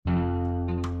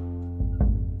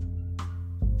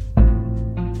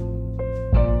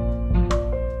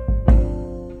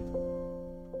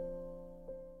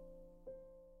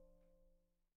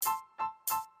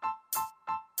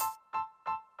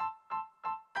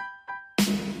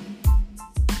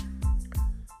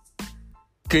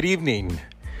Good evening.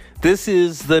 This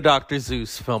is the Dr.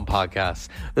 Zeus Film Podcast.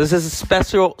 This is a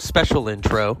special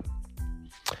intro.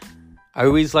 I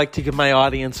always like to give my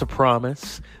audience a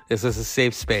promise. This is a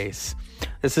safe space.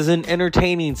 This is an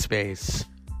entertaining space.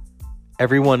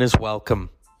 Everyone is welcome.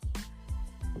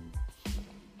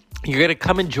 You're going to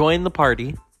come and join the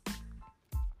party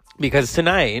because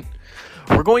tonight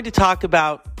we're going to talk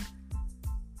about,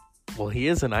 well, he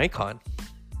is an icon.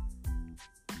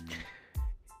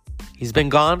 He's been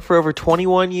gone for over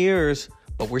 21 years,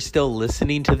 but we're still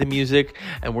listening to the music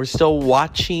and we're still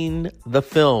watching the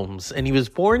films. And he was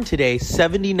born today,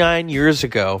 79 years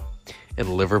ago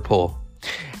in Liverpool.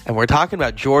 And we're talking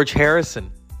about George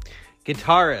Harrison,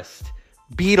 guitarist,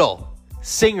 Beatle,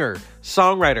 singer,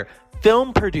 songwriter,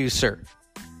 film producer.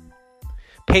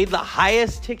 Paid the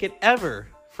highest ticket ever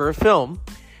for a film,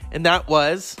 and that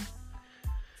was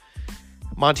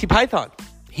Monty Python.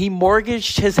 He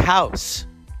mortgaged his house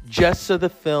just so the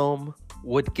film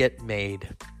would get made.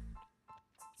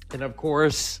 And of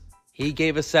course, he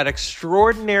gave us that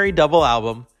extraordinary double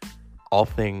album, All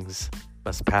Things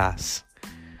Must Pass.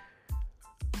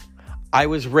 I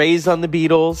was raised on the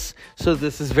Beatles, so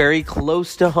this is very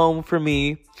close to home for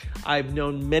me. I've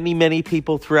known many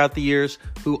people throughout the years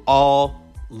who all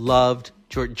loved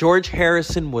George. George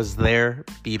Harrison was their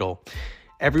Beatle.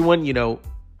 Everyone, you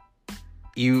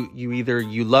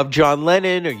love John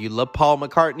Lennon, or you love Paul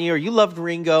McCartney, or you loved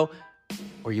Ringo,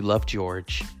 or you loved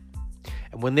George.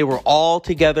 And when they were all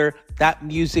together, that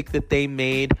music that they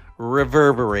made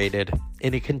reverberated,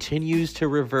 and it continues to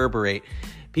reverberate.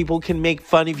 People can make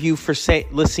fun of you for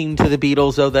listening to the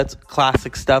Beatles. Oh, that's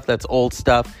classic stuff. That's old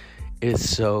stuff. It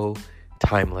is so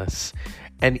timeless.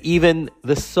 And even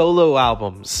the solo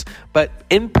albums, but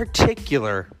in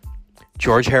particular,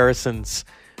 George Harrison's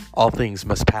All Things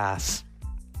Must Pass.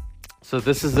 So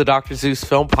this is the Dr. Zeus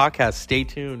Film Podcast. Stay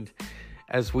tuned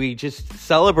as we just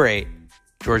celebrate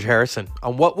George Harrison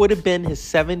on what would have been his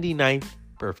 79th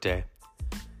birthday.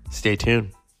 Stay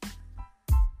tuned.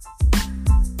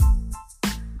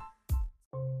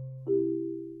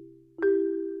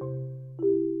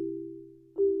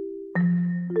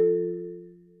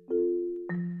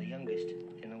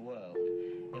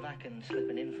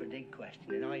 Slip an infra-dig question,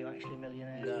 and are you actually a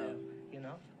millionaire? No. You're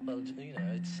not? Well,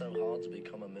 it's so hard to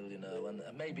become a millionaire, and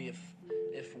maybe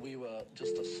if we were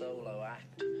just a solo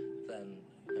act, then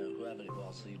whoever it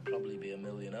was, he'd probably be a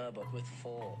millionaire. But with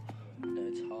four,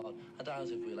 it's hard. I doubt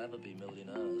if we'll ever be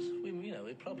millionaires.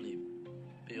 We'd probably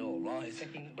be all right.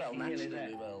 Well, naturally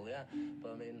we will, yeah.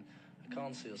 But I mean, I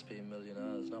can't see us being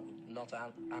millionaires,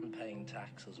 and paying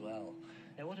tax as well.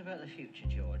 Now, what about the future,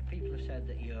 George? People have said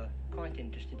that you're quite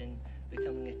interested in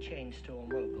becoming a chain store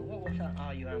mogul. What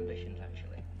are your ambitions,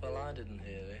 actually? Well, I didn't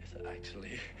hear it,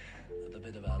 actually, the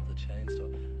bit about the chain store.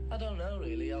 I don't know,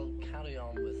 really. I'll carry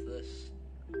on with this,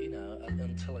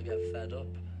 until I get fed up.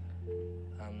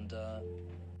 And,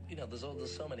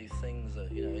 there's so many things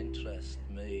that, interest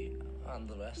me and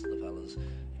the rest of the fellas,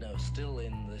 still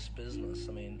in this business.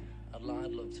 I mean, I'd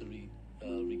love to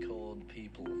record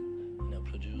people,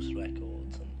 produce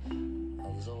records, and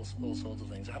there's all sorts of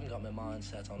things. I haven't got my mind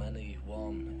set on any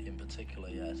one in particular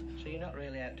yet. So you're not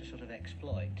really out to sort of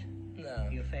exploit? No.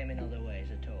 Your fame in other ways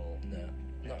at all? No,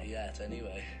 not yet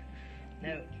anyway.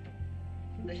 Now,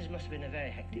 this must have been a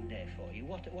very hectic day for you.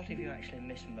 What have you actually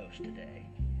missed most today?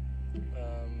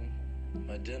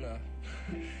 My dinner.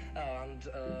 And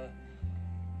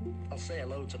I'll say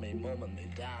hello to me mum and me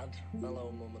dad.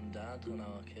 Hello, mum and dad, and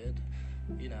our kid.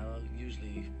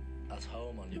 Usually at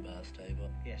home on your birthday, but...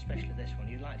 Yeah, especially this one.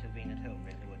 You'd like to have been at home,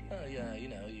 really, would you? Oh, yeah,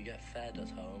 you get fed at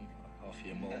home off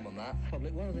your mum and that.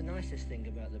 Public, one of the nicest things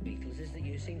about the Beatles is that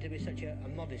you seem to be such a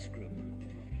modest group.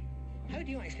 How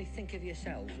do you actually think of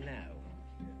yourselves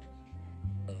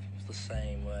now? The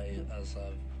same way as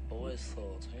I've always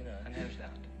thought, And how's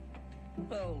that?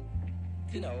 Well,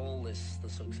 all the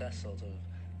success sort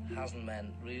of hasn't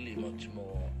meant really much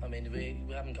more. I mean,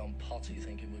 we haven't gone potty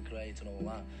thinking we're great and all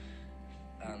that.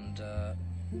 And,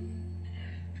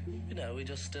 we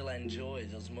just still enjoy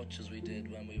it as much as we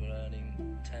did when we were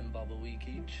earning 10 bob a week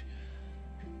each.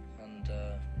 And,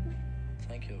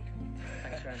 thank you.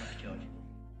 Thanks very much, George.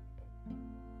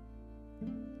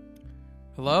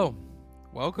 Hello.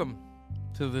 Welcome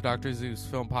to the Dr. Zeus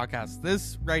Film Podcast.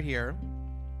 This right here,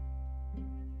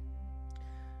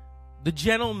 the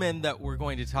gentleman that we're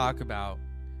going to talk about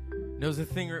knew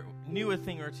a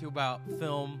thing or two about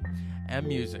film and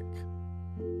music.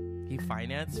 He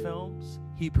financed films,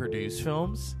 he produced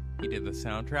films, he did the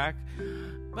soundtrack,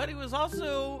 but he was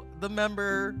also the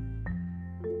member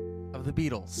of the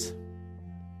Beatles.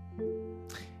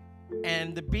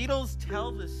 And the Beatles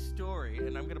tell this story,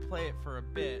 and I'm going to play it for a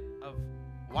bit, of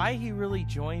why he really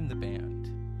joined the band.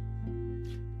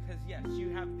 Because, yes, you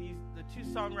have the two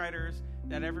songwriters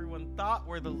that everyone thought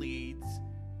were the leads,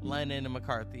 Lennon and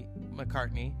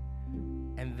McCartney.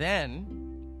 And then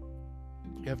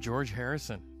you have George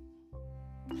Harrison,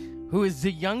 who is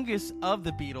the youngest of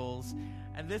the Beatles.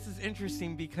 And this is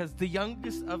interesting because the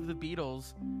youngest of the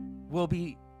Beatles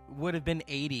would have been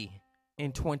 80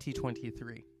 in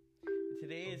 2023.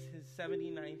 Today is his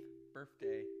 79th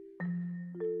birthday.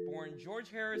 Born George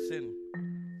Harrison,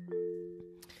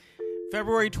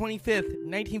 February 25th,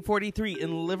 1943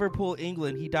 in Liverpool,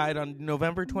 England. He died on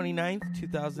November 29th,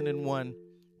 2001,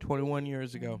 21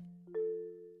 years ago.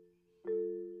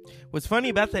 What's funny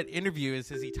about that interview is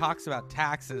he talks about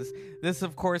taxes. This,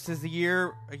 of course, is a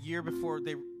year before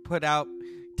they put out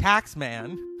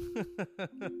Taxman.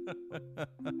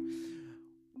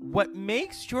 What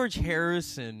makes George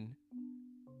Harrison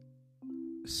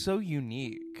so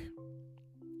unique,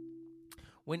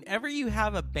 whenever you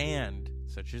have a band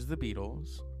such as the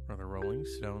Beatles or the Rolling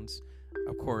Stones,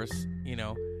 of course,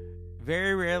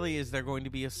 very rarely is there going to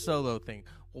be a solo thing.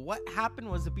 Well, what happened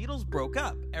was the Beatles broke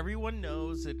up. Everyone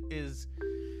knows it is.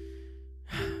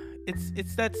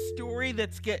 It's that story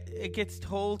it gets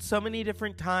told so many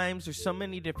different times. There's so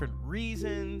many different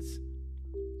reasons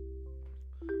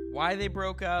why they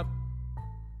broke up.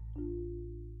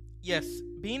 Yes,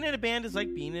 being in a band is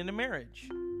like being in a marriage.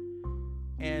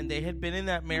 And they had been in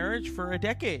that marriage for a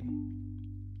decade.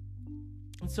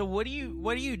 And so what do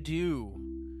you do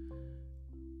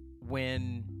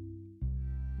when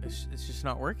it's just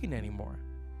not working anymore?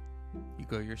 You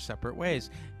go your separate ways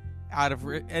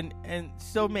and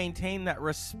still maintain that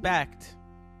respect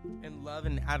and love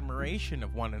and admiration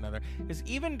of one another. Because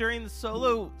even during the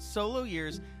solo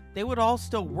years, they would all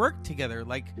still work together.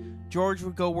 Like George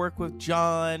would go work with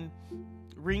John,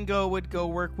 Ringo would go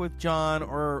work with John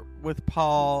or with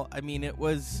Paul. I mean, it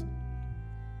was,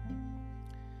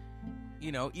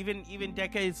 even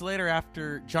decades later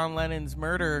after John Lennon's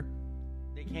murder,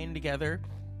 they came together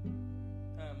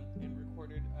and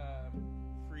recorded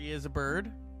Free as a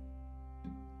Bird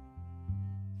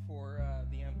for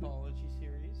the anthology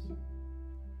series.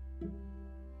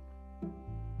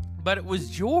 But it was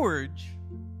George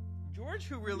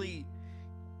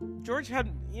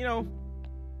had,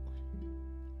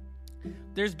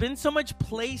 there's been so much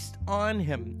placed on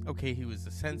him. Okay, he was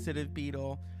a sensitive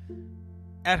Beatle.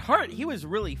 At heart, he was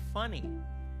really funny.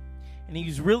 And he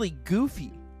was really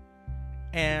goofy.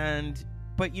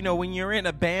 But when you're in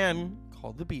a band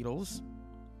called the Beatles,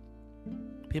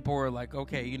 people were like,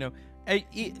 okay,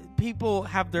 people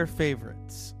have their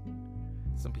favorites.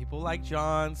 Some people like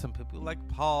John, some people like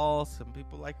Paul, some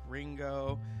people like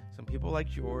Ringo, some people like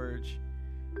George.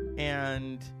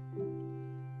 And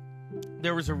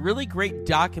there was a really great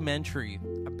documentary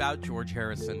about George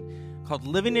Harrison called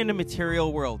Living in a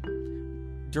Material World,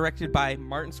 directed by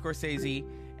Martin Scorsese,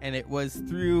 and it was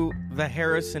through the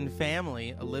Harrison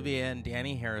family, Olivia and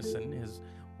Danny Harrison, his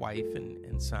wife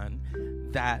and son,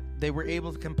 that they were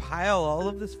able to compile all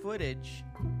of this footage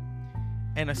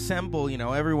and assemble,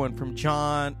 everyone from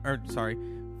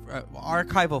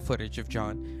archival footage of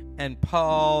John and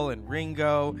Paul and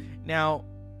Ringo. Now,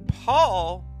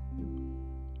 Paul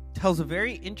tells a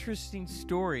very interesting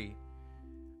story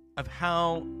of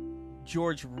how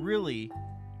George really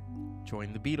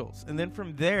joined the Beatles. And then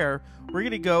from there,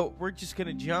 we're just going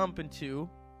to jump into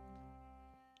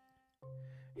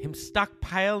him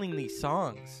stockpiling these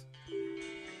songs.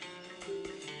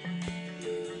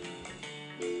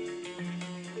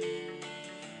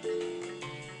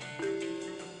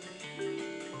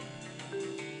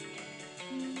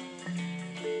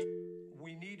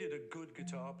 We needed a good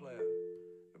guitar player.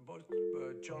 Both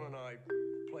John and I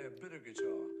play a bit of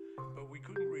guitar, but we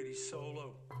couldn't really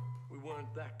solo. We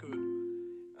weren't that good.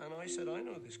 And I said, I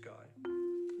know this guy.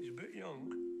 He's a bit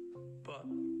young, but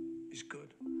he's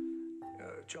good.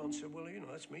 John said, well,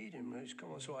 let's meet him.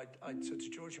 Come on. So I said to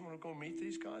George, you want to go meet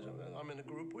these guys I'm in a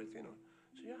group with,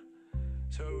 So, yeah.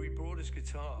 So he brought his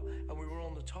guitar, and we were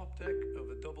on the top deck of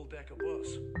a double-decker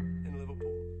bus in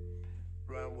Liverpool,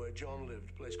 around where John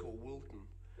lived, a place called Wilton.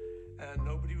 And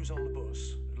nobody was on the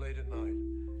bus late at night.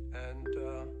 And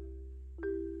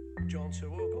John said,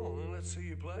 well, go on, and let's see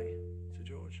you play, to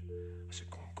George. I said,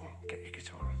 go on, get your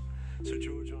guitar on. So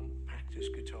George unpacked his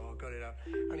guitar, got it out,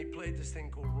 and he played this thing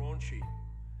called Raunchy,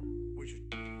 which was...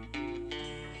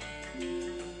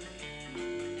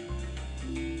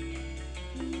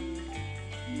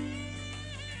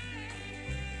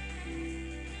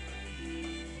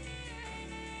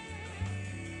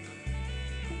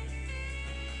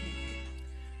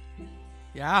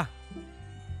 Yeah.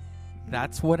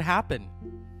 That's what happened.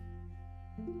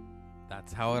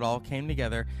 That's how it all came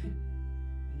together.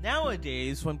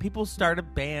 Nowadays, when people start a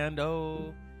band,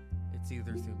 it's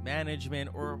either through management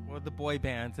or the boy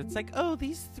bands. It's like,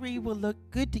 these three will look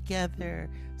good together.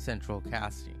 Central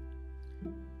casting.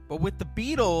 But with the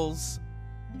Beatles,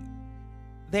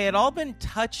 they had all been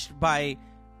touched by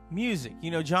music.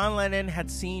 John Lennon had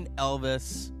seen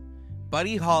Elvis,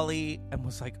 Buddy Holly, and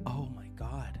was like, oh my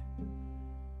God.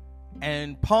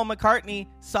 And Paul McCartney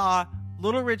saw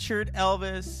Little Richard,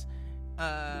 Elvis,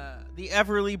 the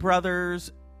Everly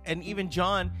Brothers, and even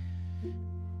John,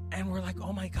 and we're like,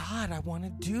 oh my God, I want to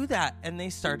do that. And they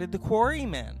started the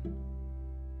Quarrymen,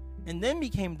 and then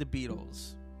became the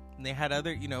Beatles. And they had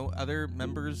other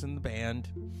members in the band,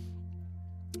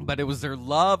 but it was their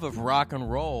love of rock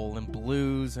and roll and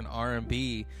blues and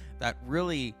R&B that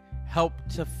really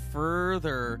helped to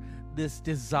further this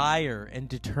desire and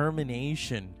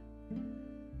determination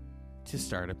to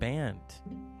start a band.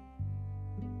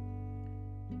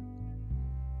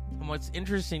 And what's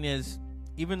interesting is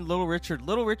even Little Richard,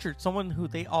 someone who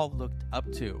they all looked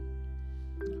up to.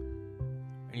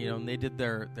 And they did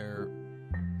their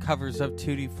covers of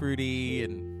Tutti Frutti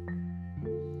and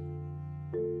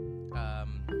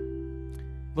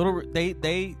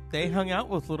they hung out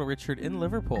with Little Richard in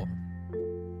Liverpool.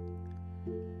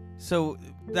 So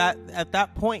that at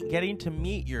that point, getting to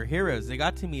meet your heroes, they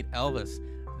got to meet Elvis.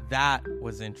 That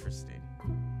was interesting.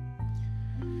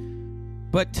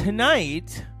 But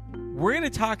tonight, we're going to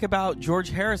talk about George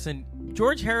Harrison.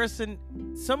 George Harrison,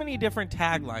 so many different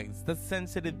taglines. The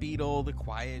sensitive Beatle, the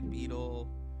quiet Beatle.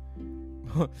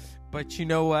 But you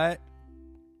know what?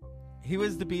 He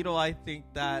was the Beatle, I think,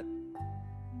 that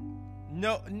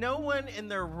no one in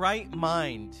their right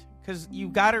mind, because you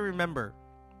got to remember,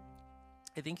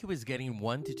 I think he was getting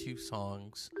 1 to 2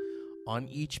 songs on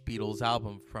each Beatles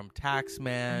album, from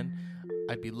Taxman,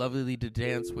 I'd Be Lovely to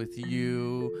Dance With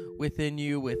You, Within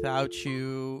You, Without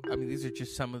You. I mean, these are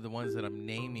just some of the ones that I'm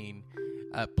naming.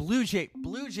 Blue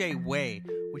Jay Way,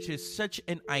 which is such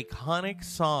an iconic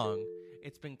song.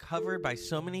 It's been covered by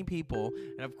so many people.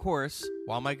 And of course,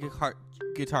 While My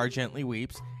Guitar Gently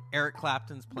Weeps, Eric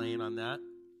Clapton's playing on that.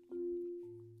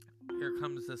 Here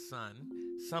Comes the Sun,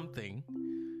 Something.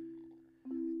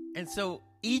 And so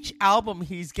each album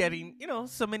he's getting,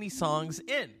 so many songs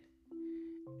in.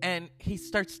 And he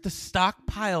starts to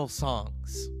stockpile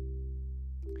songs.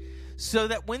 So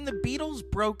that when the Beatles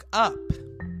broke up,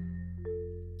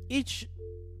 each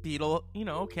Beatle,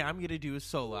 okay, I'm going to do a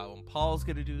solo album. Paul's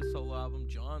going to do a solo album.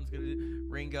 John's going to do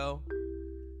Ringo.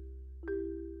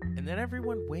 And then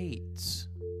everyone waits.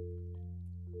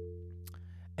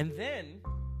 And then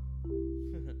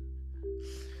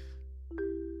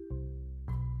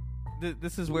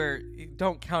this is where you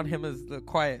don't count him as the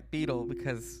quiet Beatle,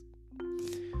 because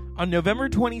on November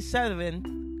 27th,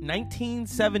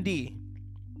 1970,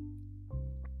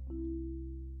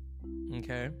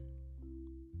 okay,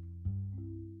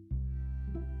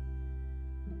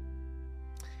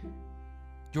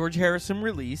 George Harrison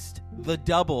released the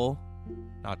double,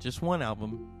 not just one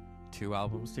album, 2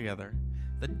 albums together,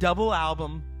 the double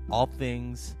album, All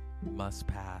Things Must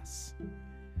Pass.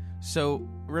 So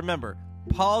remember,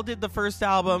 Paul did the first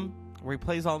album where he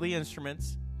plays all the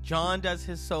instruments. John does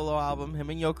his solo album.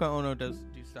 Him and Yoko Ono do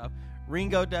stuff.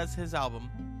 Ringo does his album.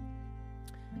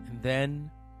 And then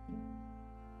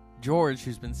George,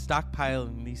 who's been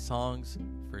stockpiling these songs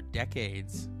for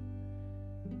decades,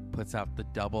 puts out the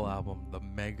double album, the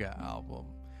mega album.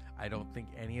 I don't think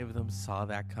any of them saw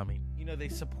that coming. They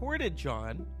supported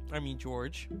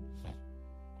George.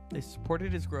 They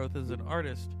supported his growth as an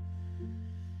artist.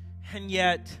 And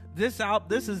yet, this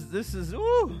is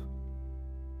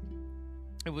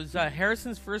it was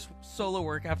Harrison's first solo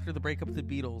work after the breakup of the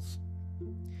Beatles.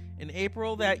 In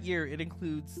April that year, it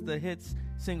includes the hits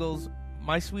singles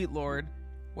My Sweet Lord,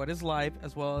 What Is Life,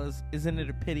 as well as Isn't It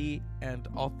a Pity and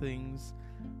All Things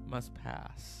Must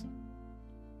Pass.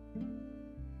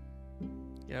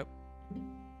 Yep.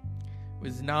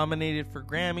 Was nominated for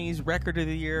Grammys, Record of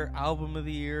the Year, Album of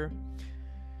the Year.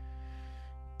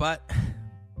 But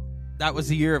that was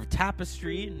the year of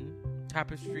Tapestry.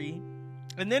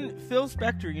 And then Phil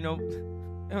Spector,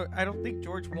 I don't think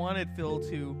George wanted Phil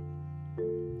to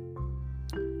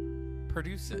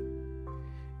produce it.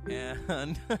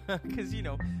 And because,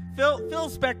 Phil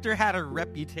Spector had a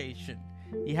reputation.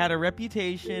 He had a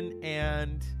reputation,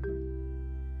 and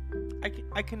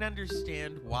I can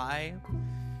understand why.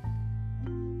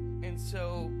 And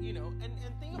so,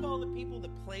 and think of all the people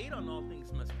that played on All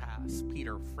Things Must Pass.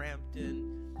 Peter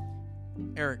Frampton,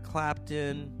 Eric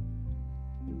Clapton,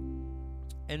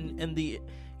 and the,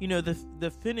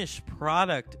 the finished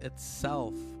product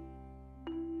itself.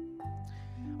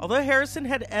 Although Harrison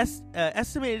had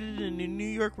estimated in a New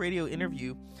York radio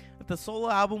interview that the solo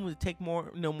album would take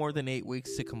no more than 8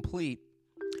 weeks to complete,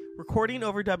 recording,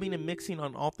 overdubbing, and mixing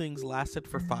on All Things lasted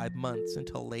for 5 months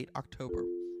until late October.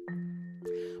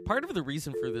 Part of the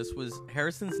reason for this was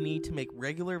Harrison's need to make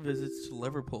regular visits to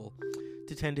Liverpool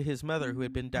to tend to his mother, who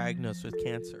had been diagnosed with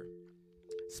cancer.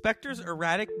 Spector's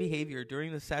erratic behavior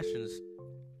during the sessions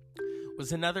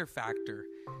was another factor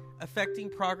affecting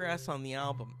progress on the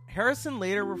album. Harrison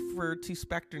later referred to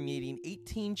Spector needing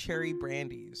 18 cherry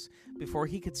brandies before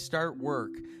he could start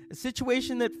work, a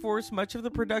situation that forced much of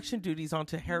the production duties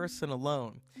onto Harrison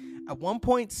alone. At one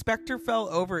point, Spector fell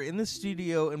over in the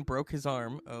studio and broke his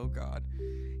arm. Oh, God.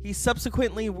 He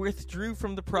subsequently withdrew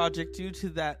from the project due to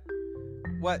that,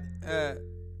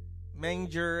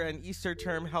 Manger and Easter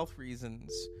term health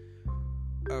reasons.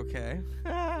 Okay.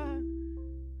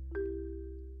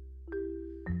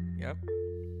 Yep.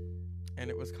 And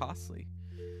it was costly.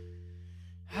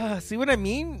 See what I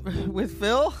mean with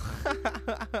Phil?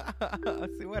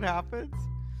 See what happens?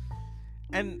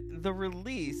 And the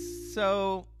release.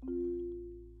 So,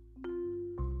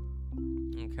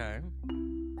 okay.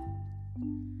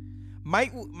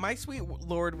 My Sweet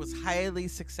Lord was highly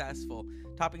successful,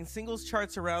 topping singles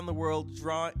charts around the world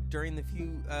during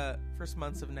the first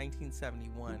months of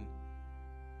 1971.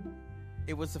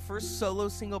 It was the first solo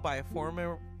single by a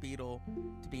former Beatle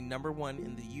to be number 1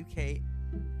 in the UK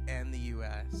and the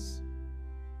US.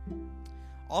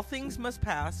 All Things Must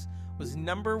Pass was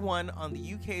number 1 on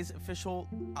the UK's official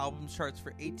album charts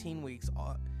for 18 weeks.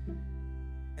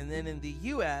 And then in the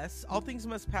US, All Things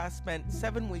Must Pass spent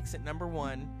 7 weeks at number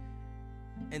 1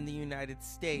 in the United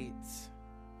States.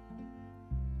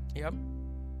 Yep.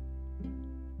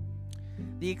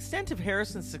 The extent of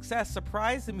Harrison's success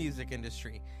surprised the music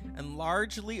industry and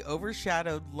largely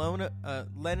overshadowed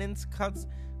Lennon's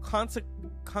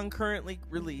concurrently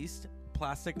released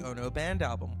Plastic Ono Band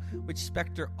album, which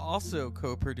Spector also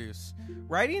co-produced.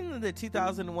 Writing in the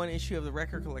 2001 issue of the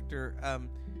Record Collector,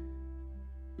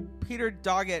 Peter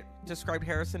Doggett described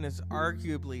Harrison as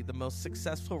arguably the most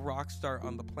successful rock star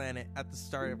on the planet at the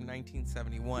start of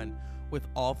 1971 with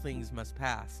All Things Must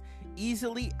Pass,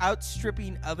 easily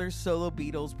outstripping other solo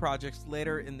Beatles projects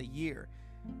later in the year,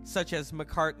 such as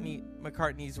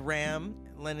McCartney's Ram,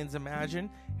 Lennon's Imagine,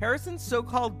 Harrison's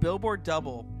so-called Billboard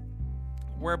Double,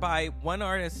 whereby one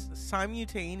artist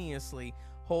simultaneously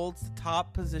holds the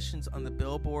top positions on the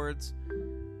Billboard's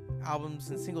albums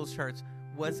and singles charts,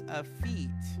 was a feat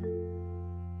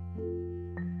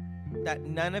that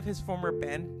none of his former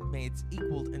bandmates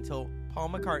equaled until Paul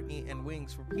McCartney and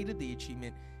Wings repeated the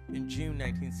achievement in June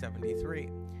 1973.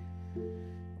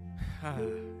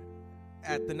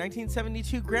 At the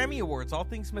 1972 Grammy Awards, All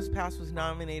Things Must Pass was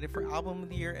nominated for Album of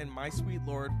the Year, and My Sweet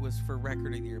Lord was for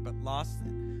Record of the Year, but lost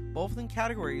both in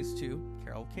categories to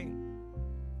Carole King.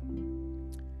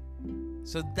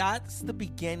 So that's the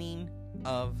beginning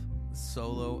of the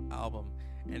solo album.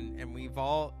 And we've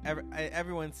all,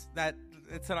 everyone's,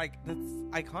 it's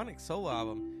iconic solo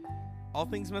album. All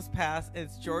Things Must Pass.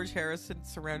 It's George Harrison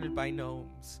surrounded by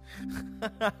gnomes.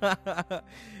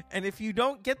 And if you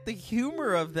don't get the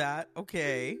humor of that,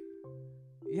 okay,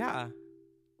 yeah.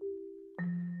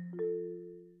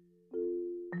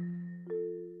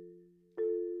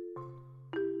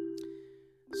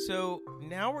 So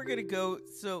now we're going to go,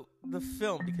 so the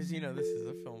film, because this is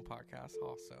a film podcast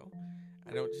also.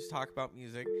 I don't just talk about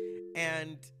music.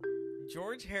 And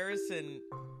George Harrison,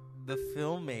 the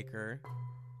filmmaker,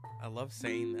 I love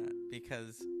saying that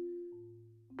because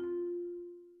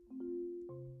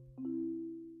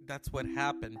that's what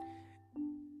happened.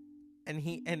 And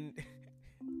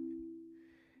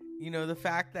the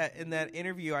fact that in that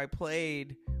interview I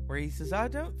played where he says, I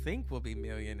don't think we'll be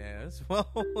millionaires. Well,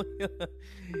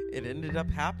 it ended up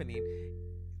happening.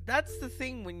 That's the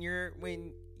thing when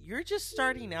you're just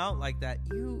starting out like that,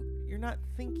 you're not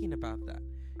thinking about that.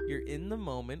 You're in the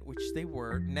moment, which they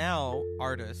were. Now,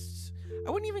 artists,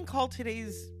 I wouldn't even call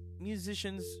today's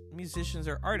musicians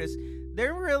or artists.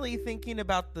 They're really thinking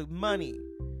about the money.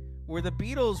 Where the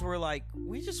Beatles were like,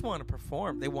 we just want to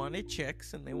perform. They wanted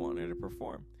chicks and they wanted to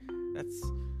perform.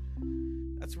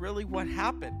 That's really what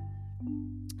happened.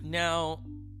 Now,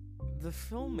 the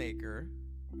filmmaker,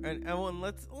 and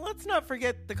let's not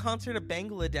forget the concert of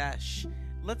Bangladesh.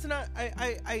 Let's not.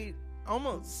 I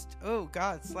almost. Oh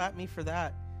God, slap me for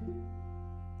that.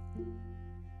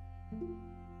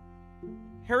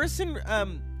 Harrison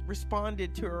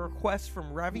responded to a request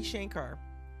from Ravi Shankar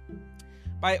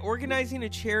by organizing a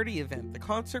charity event, the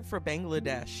Concert for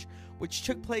Bangladesh, which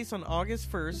took place on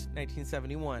August 1st,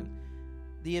 1971.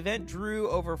 The event drew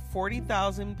over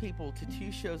 40,000 people to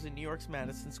 2 shows in New York's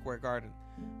Madison Square Garden.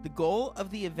 The goal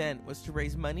of the event was to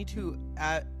raise money to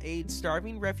aid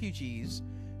starving refugees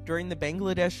during the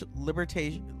Bangladesh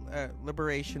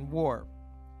Liberation War.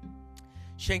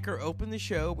 Schenker opened the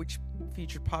show, which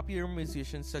featured popular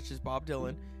musicians such as Bob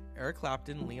Dylan, Eric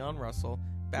Clapton, Leon Russell,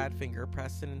 Badfinger,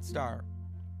 Preston, and Starr.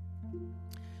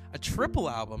 A triple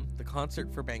album, The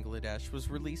Concert for Bangladesh, was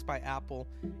released by Apple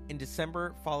in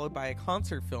December, followed by a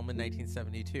concert film in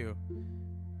 1972,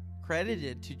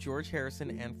 credited to George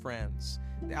Harrison and friends.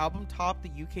 The album topped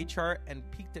the UK chart and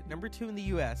peaked at number 2 in the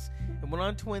US and went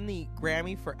on to win the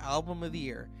Grammy for Album of the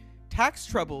Year. Tax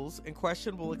troubles and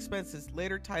questionable expenses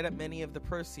later tied up many of the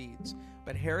proceeds,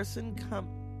 but Harrison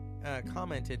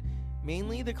commented,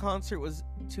 mainly the concert was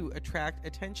to attract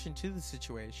attention to the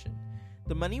situation.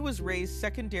 The money was raised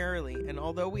secondarily, and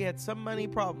although we had some money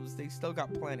problems, they still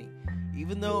got plenty.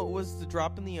 Even though it was the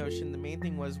drop in the ocean, the main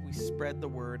thing was we spread the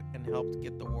word and helped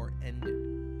get the war ended.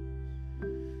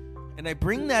 And I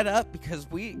bring that up because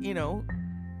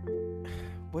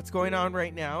what's going on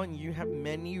right now, and you have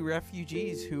many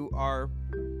refugees who are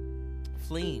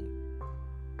fleeing,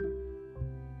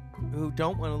 who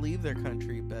don't want to leave their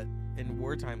country, but in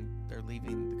wartime, they're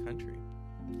leaving the country.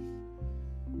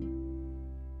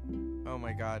 Oh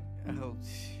my God. Oh,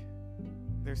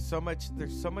 there's so much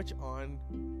on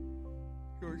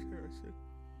George Harrison.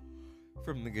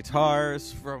 From the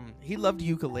guitars, he loved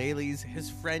ukuleles, his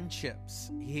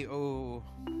friendships. He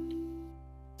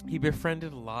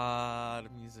befriended a lot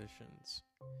of musicians.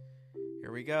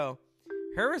 Here we go.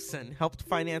 Harrison helped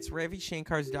finance Ravi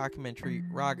Shankar's documentary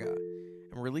Raga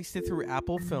and released it through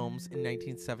Apple Films in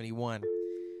 1971.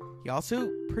 He also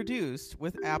produced,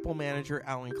 with Apple manager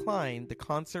Alan Klein, the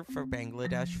Concert for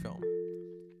Bangladesh film.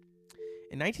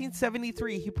 In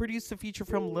 1973, he produced the feature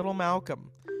film Little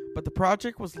Malcolm, but the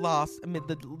project was lost amid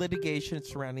the litigation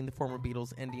surrounding the former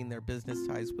Beatles ending their business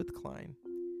ties with Klein.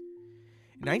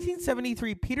 In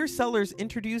 1973, Peter Sellers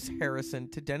introduced Harrison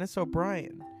to Dennis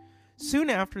O'Brien. Soon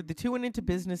after, the two went into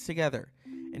business together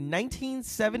in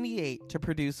 1978 to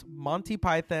produce Monty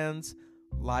Python's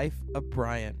Life of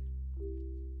Brian.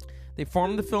 They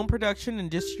formed the film production and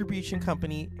distribution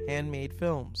company Handmade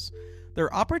Films.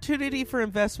 Their opportunity for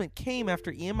investment came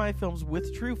after EMI Films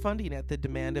withdrew funding at the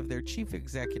demand of their chief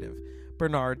executive,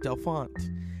 Bernard Delfont.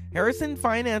 Harrison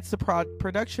financed the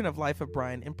production of Life of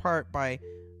Brian in part by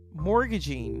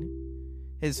mortgaging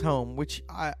his home, which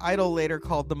Idol later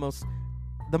called the most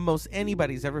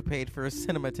anybody's ever paid for a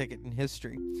cinema ticket in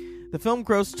history. The film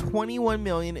grossed $21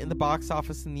 million in the box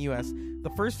office in the U.S. The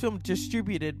first film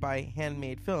distributed by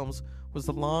Handmade Films was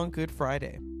The Long Good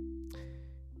Friday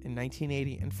in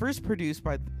 1980, and first produced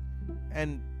by,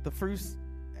 the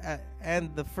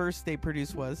first they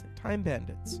produced was Time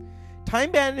Bandits.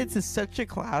 Time Bandits is such a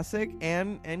classic,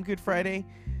 and Good Friday,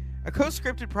 a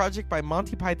co-scripted project by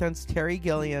Monty Python's Terry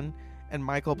Gilliam and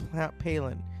Michael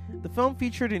Palin. The film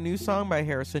featured a new song by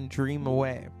Harrison, Dream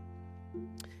Away.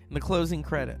 In the closing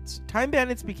credits, Time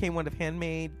Bandits became one of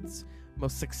Handmade's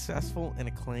most successful and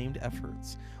acclaimed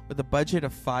efforts. With a budget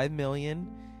of $5 million,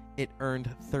 it earned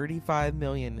 $35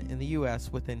 million in the U.S.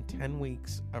 within 10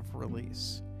 weeks of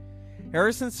release.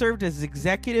 Harrison served as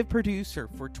executive producer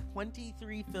for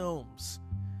 23 films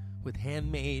with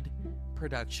Handmade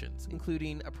Productions,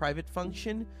 including A Private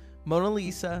Function, Mona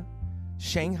Lisa,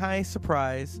 Shanghai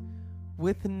Surprise,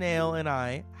 With Nail and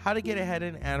I, How to Get Ahead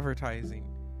in Advertising.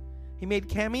 He made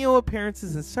cameo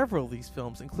appearances in several of these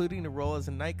films, including a role as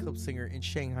a nightclub singer in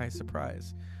Shanghai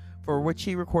Surprise, for which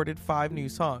he recorded 5 new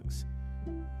songs.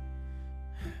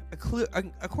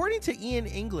 According to Ian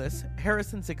Inglis,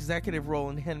 Harrison's executive role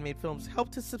in Handmade Films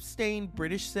helped to sustain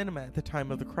British cinema at the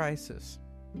time of the crisis,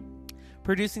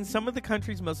 producing some of the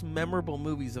country's most memorable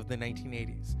movies of the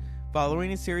 1980s.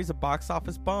 Following a series of box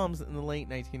office bombs in the late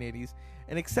 1980s,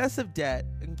 and excessive debt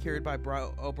incurred by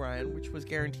O'Brien, which was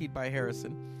guaranteed by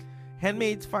Harrison,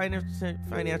 Handmade's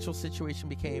financial situation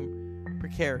became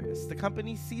precarious. The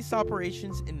company ceased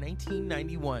operations in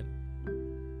 1991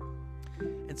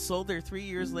 and sold their 3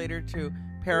 years later to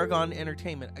Paragon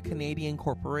Entertainment, a Canadian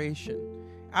corporation.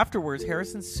 Afterwards,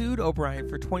 Harrison sued O'Brien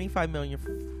for $25 million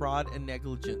for fraud and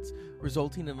negligence,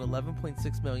 resulting in an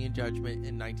 $11.6 million judgment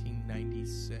in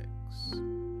 1996.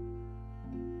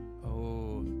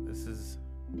 Oh,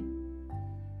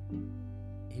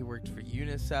 he worked for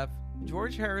UNICEF.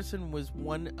 George Harrison was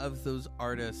one of those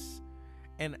artists,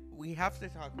 and we have to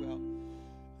talk about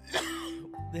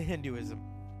the Hinduism,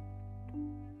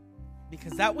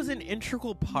 because that was an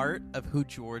integral part of who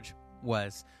George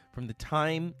was from the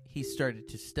time he started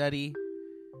to study,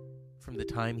 from the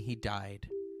time he died,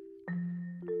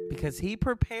 because he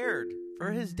prepared for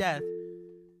his death,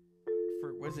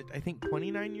 for, was it, I think,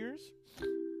 29 years?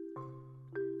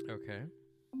 Okay.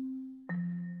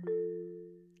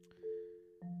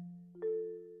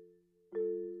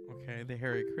 Okay, the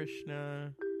Hare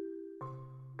Krishna.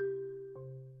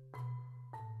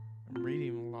 I'm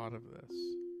reading a lot of this.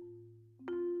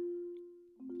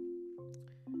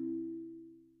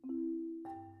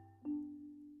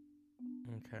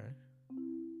 Okay.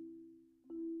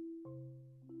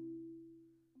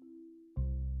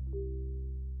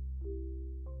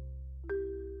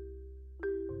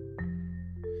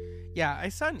 Yeah, I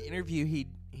saw an interview he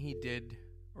did,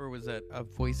 or was it a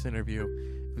voice interview?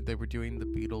 They were doing the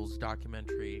Beatles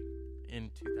documentary in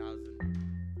 2000,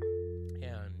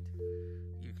 and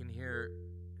you can hear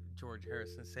George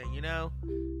Harrison saying, you know,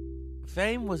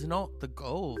 fame was not the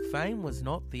goal, fame was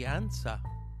not the answer,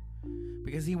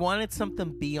 because he wanted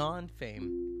something beyond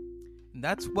fame, and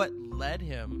that's what led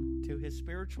him to his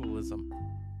spiritualism,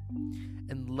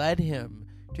 and led him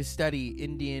to study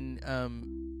Indian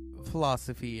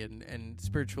philosophy and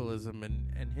spiritualism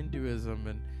and Hinduism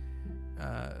and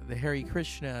the Hare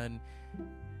Krishna. And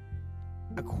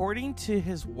according to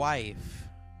his wife,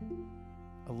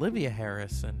 Olivia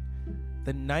Harrison,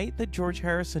 the night that George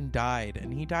Harrison died,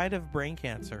 and he died of brain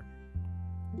cancer,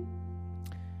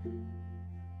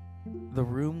 the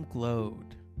room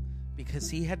glowed because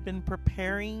he had been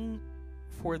preparing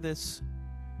for this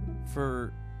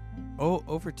for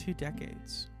over 2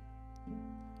 decades.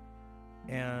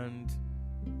 And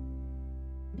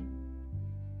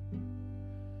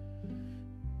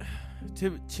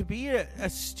to be a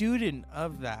student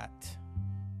of that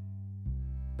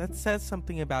says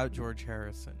something about George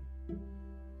Harrison,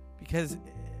 because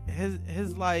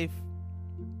his life,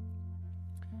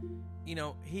 you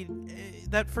know,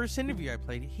 that first interview I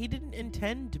played, he didn't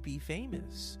intend to be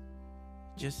famous,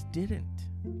 just didn't,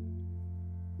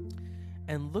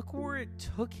 and look where it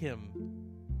took him.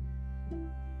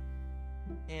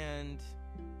 And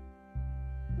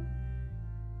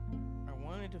I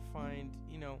wanted to find,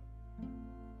 you know,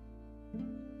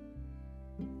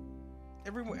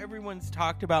 everyone's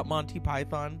talked about Monty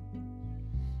Python,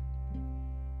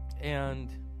 and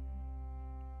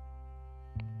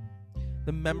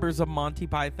the members of Monty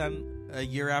Python, a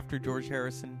year after George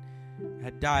Harrison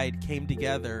had died, came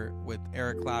together with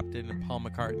Eric Clapton and Paul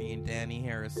McCartney and Danny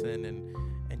Harrison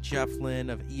and Jeff Lynne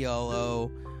of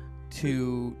ELO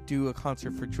to do a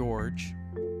concert for George.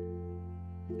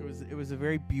 It was a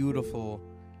very beautiful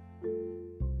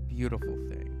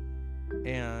thing.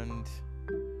 And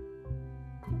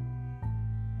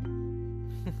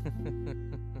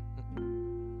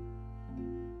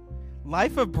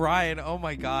Life of Brian, oh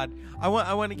my god. I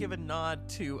want to give a nod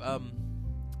to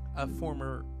a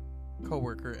former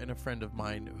coworker and a friend of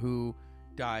mine who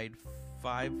died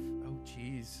 5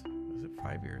 years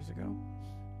ago?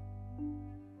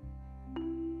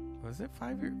 Was it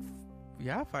 5 years?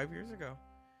 Yeah, 5 years ago.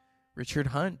 Richard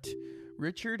Hunt.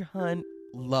 Richard Hunt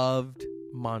loved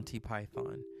Monty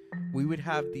Python. We would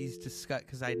have these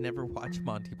because I'd never watched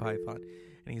Monty Python,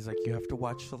 and he's like, "You have to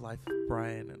watch The Life of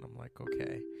Brian," and I'm like,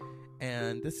 "Okay."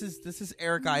 And this is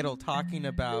Eric Idle talking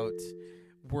about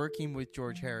working with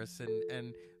George Harrison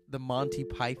and the Monty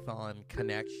Python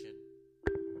connection.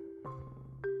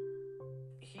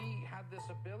 He had this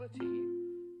ability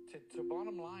to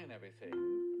bottom line everything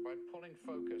by pulling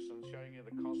focus and showing you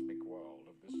the cosmic world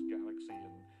of this galaxy,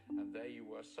 and there you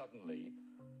were suddenly,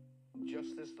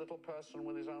 just this little person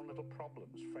with his own little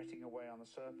problems fretting away on the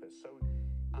surface. So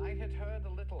I had heard a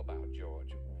little about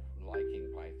George liking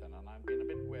Python, and I've been a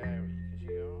bit wary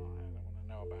because I don't want to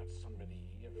know about somebody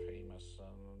famous,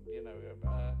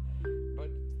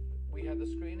 but we had the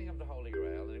screening of the Holy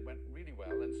Grail, and it went really well,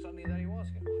 and suddenly there he was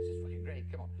going, "Oh, this is fucking great,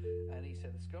 come on." And he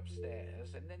said, "Let's go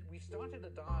upstairs," and then we started a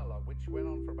dialogue which went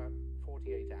on for about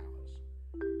 48 hours.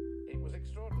 It was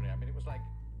extraordinary. I mean, it was like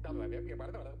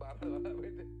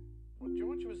well,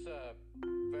 George was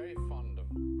very fond of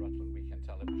Rutland Weekend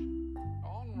Television.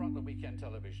 On Rutland Weekend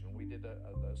Television, we did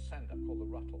a sender called The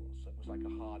Ruttles. It was like a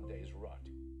hard day's rut.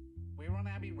 We were on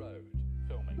Abbey Road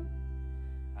filming,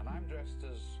 and I'm dressed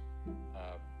as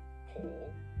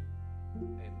Paul,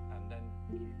 and then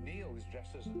Neil is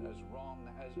dressed as Ron,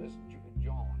 as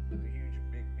John, with a huge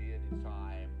big bearded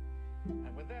tie.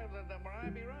 And we're there, then we're on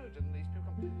Abbey Road, and these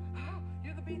people come, "Ah,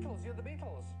 you're the Beatles, you're the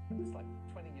Beatles." And it's like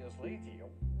 20 years later, you go,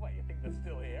 "What, you think they're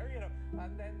still here?" You know?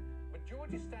 And then, but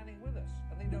George is standing with us,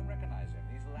 and they don't recognize him.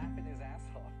 He's laughing his ass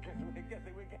off because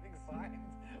we're getting signed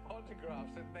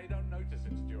autographs, and they don't notice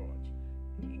it's George.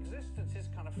 Existence is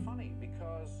kind of funny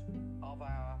because of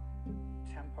our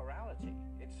temporality.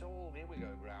 It's all, here we go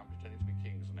around pretending to be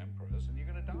kings and emperors, and you're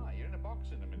going to die. You're in a box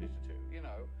in a minute or two, you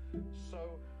know.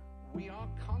 So we are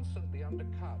constantly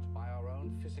undercut by our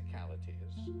own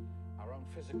physicalities, our own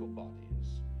physical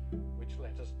bodies, which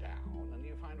let us down. And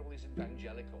you find all these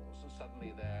evangelicals, and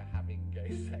suddenly they're having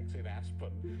gay sex in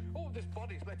Aspen. Oh, this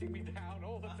body's letting me down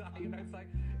all the time. You know, it's like,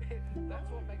 that's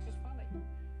what makes us funny.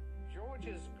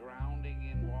 George's grounding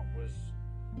in what was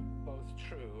both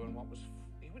true and what was,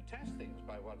 he would test things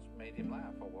by what made him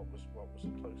laugh or what was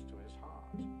close to his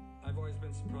heart. I've always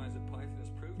been surprised that Python has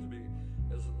proved to be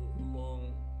as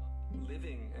long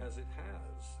living as it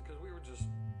has, because we were just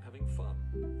having fun,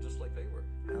 just like they were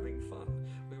having fun.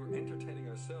 We were entertaining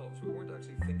ourselves. We weren't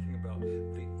actually thinking about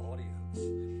the audience.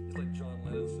 It's like John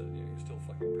Lennon said, you know, you're still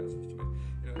fucking peasants to me.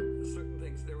 You know, certain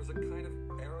things, there was a kind of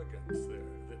arrogance there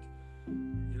that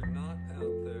you're not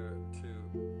out there to,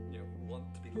 you know, want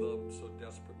to be loved so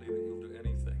desperately that you'll do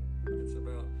anything. It's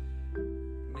about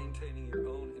maintaining your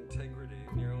own integrity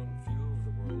and your own view of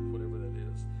the world, whatever that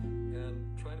is,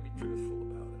 and trying to be truthful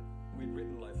about it. We'd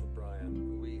written Life of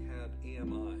Brian. We had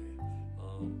EMI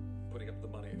putting up the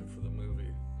money for the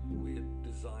movie. We had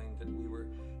designed it. We were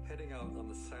heading out on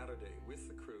the Saturday with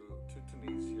the crew to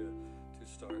Tunisia to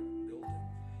start building.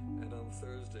 And on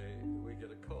Thursday, we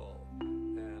get a call,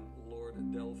 and Lord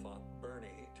Delphont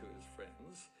Burney, to his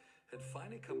friends, had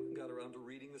finally got around to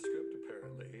reading the script,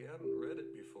 apparently. He hadn't read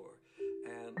it before.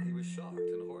 And he was shocked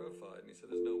and horrified. And he said,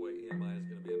 there's no way EMI is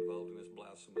going to be involved in this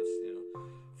blasphemous, you know,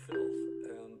 filth.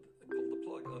 And pulled the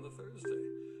plug on the Thursday.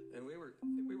 And we were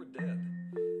dead.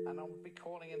 And I'll be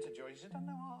calling into George. He said,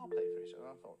 no, I'll pay for it. And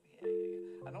I thought,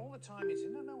 yeah. And all the time he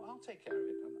said, no, I'll take care of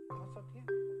it. And I thought, yeah.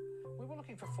 We were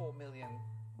looking for $4 million.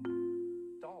 I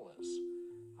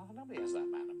thought, nobody has that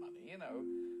amount of money, you know.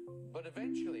 But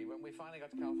eventually, when we finally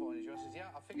got to California, George says,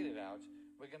 yeah, I figured it out.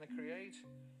 We're going to create,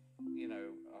 you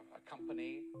know, a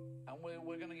company, and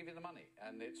we're going to give you the money.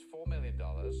 And it's $4 million.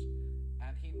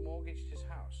 And he mortgaged his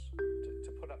house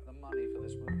to put up the money for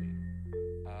this movie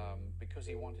because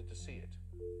he wanted to see it,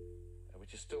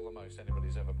 which is still the most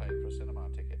anybody's ever paid for a cinema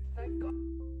ticket. Thank God.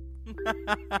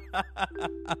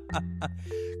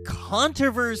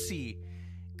 Controversy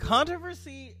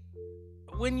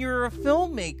when you're a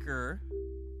filmmaker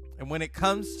and when it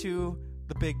comes to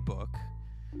the big book,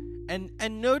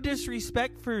 and no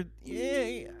disrespect for,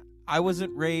 I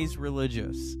wasn't raised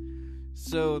religious,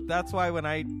 so that's why when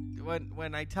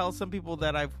I tell some people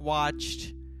that I've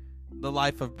watched The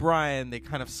Life of Brian, they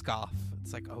kind of scoff.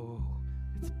 It's like, oh,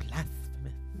 it's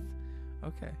blasphemous.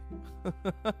 Okay.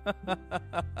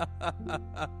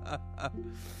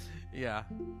 Yeah.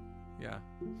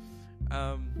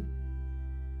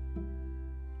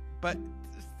 But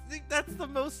I think that's the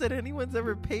most that anyone's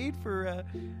ever paid for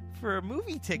a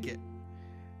movie ticket,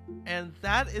 and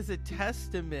that is a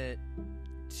testament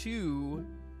to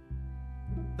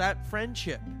that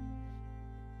friendship.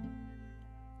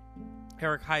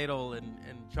 Eric Heidel and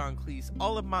John Cleese,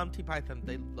 all of Monty Python,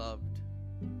 they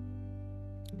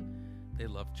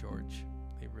loved George.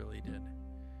 They really did.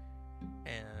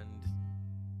 And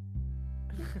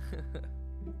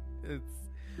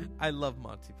I love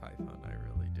Monty Python. I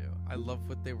really do. I love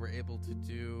what they were able to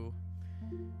do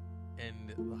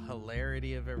and the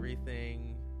hilarity of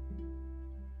everything.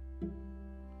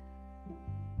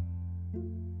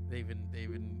 They even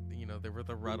you know, there were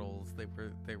the Ruttles. They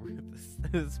were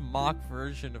this mock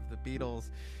version of the Beatles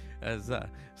as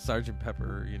Sgt.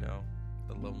 Pepper, you know,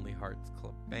 the Lonely Hearts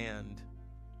Club Band.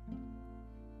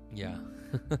 Yeah.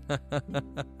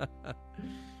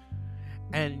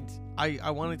 And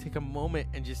I want to take a moment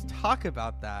and just talk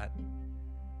about that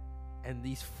and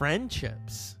these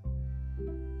friendships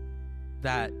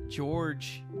that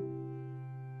George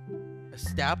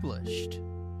established.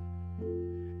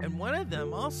 And one of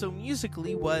them also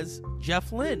musically was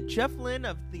Jeff Lynne. Jeff Lynne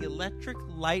of the Electric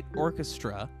Light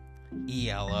Orchestra,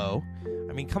 ELO.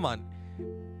 I mean, come on.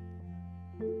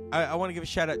 I want to give a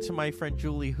shout out to my friend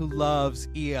Julie, who loves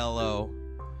ELO,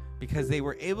 because they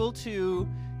were able to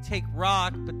take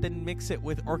rock but then mix it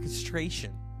with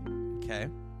orchestration. Okay.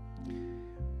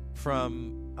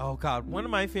 From, oh god, one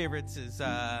of my favorites is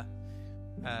what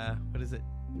is it?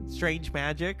 Strange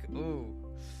Magic. Ooh.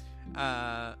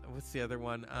 What's the other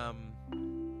one?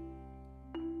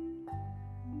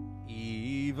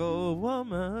 Evil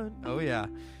Woman. Oh yeah.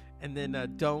 And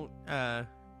then Don't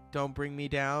Bring Me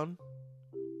Down.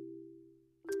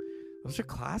 Those are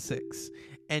classics.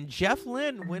 And Jeff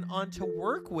Lynne went on to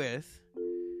work with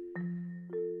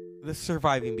the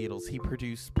surviving Beatles. He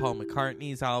produced Paul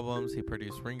McCartney's albums. He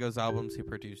produced Ringo's albums. He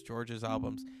produced George's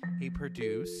albums. He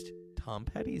produced Tom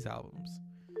Petty's albums.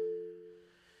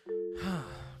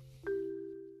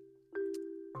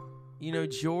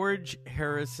 George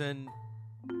Harrison,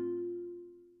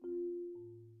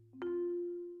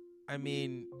 I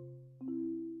mean,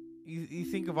 you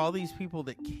think of all these people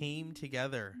that came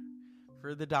together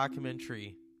for the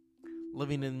documentary,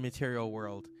 Living in the Material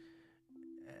World.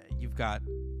 You've got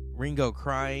Ringo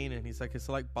crying, and he's like, it's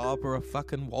like Barbara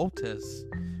fucking Walters.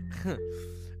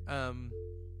 I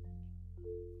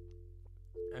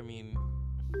mean,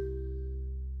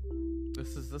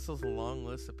 this is a long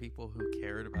list of people who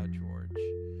cared about George,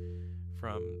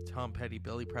 from Tom Petty,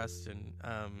 Billy Preston,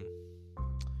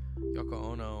 Yoko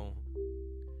Ono,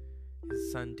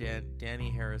 his son Danny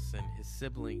Harrison, his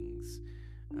siblings.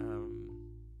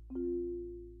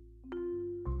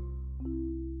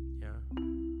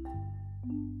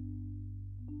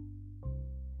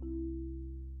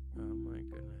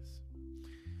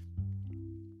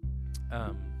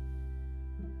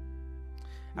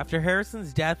 After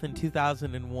Harrison's death in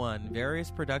 2001,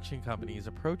 various production companies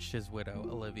approached his widow,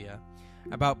 Olivia,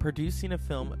 about producing a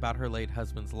film about her late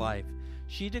husband's life.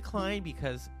 She declined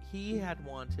because he had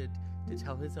wanted to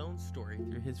tell his own story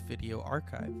through his video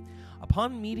archive.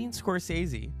 Upon meeting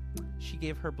Scorsese, she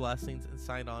gave her blessings and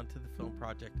signed on to the film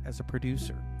project as a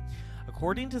producer.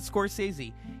 According to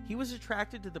Scorsese, he was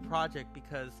attracted to the project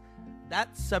because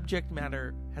that subject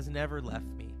matter has never left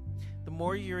me. The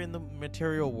more you're in the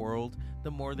material world,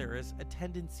 the more there is a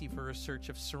tendency for a search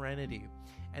of serenity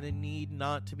and a need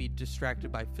not to be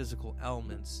distracted by physical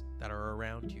elements that are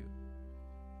around you.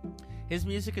 His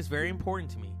music is very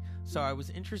important to me, so I was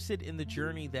interested in the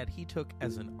journey that he took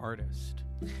as an artist.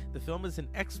 The film is an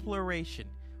exploration.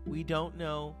 We don't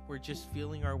know, we're just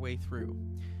feeling our way through.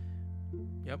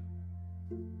 Yep.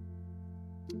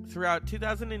 Throughout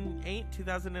 2008,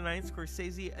 2009,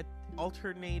 Scorsese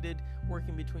alternated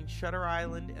working between Shutter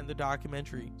Island and the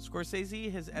documentary.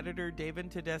 Scorsese, his editor David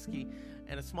Tedeschi,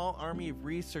 and a small army of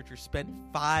researchers spent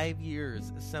 5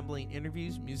 years assembling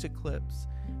interviews, music clips,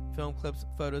 film clips,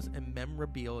 photos, and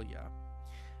memorabilia.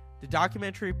 The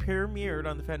documentary premiered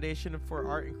on the Foundation for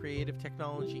Art and Creative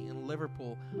Technology in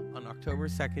Liverpool on October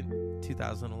 2nd,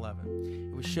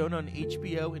 2011. It was shown on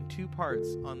HBO in 2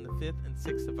 parts on the 5th and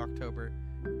 6th of October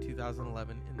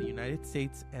 2011 in the United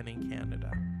States and in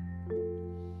Canada.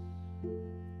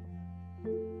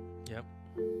 Yep.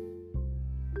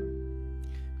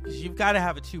 Because you've got to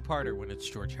have a 2-parter when it's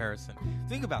George Harrison.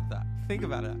 Think about that. Think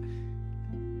about it.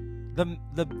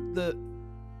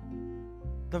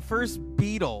 The first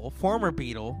Beatle, former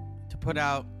Beatle, to put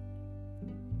out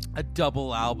a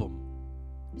double album,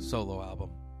 solo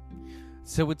album.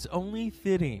 So it's only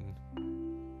fitting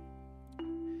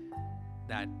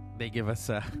that they give us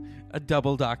a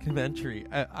double documentary.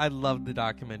 I love the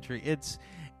documentary.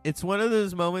 It's one of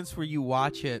those moments where you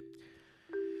watch it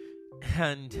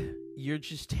and you're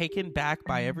just taken back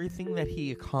by everything that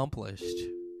he accomplished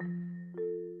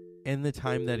in the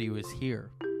time that he was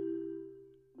here.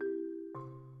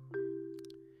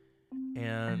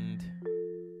 And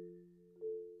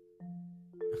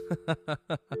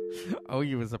oh,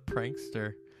 he was a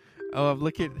prankster. Oh, I'm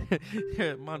looking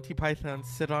at Monty Python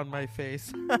sit on my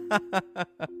face.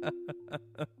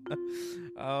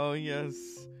 Oh, yes.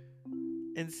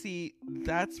 And see,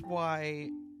 that's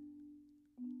why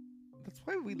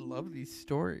we love these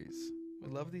stories. We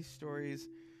love these stories.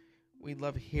 We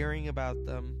love hearing about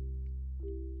them.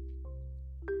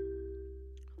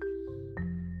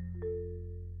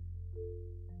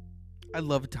 I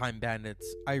love Time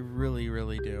Bandits. I really,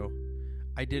 really do.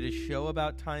 I did a show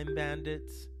about Time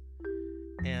Bandits,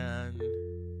 and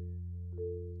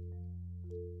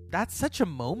that's such a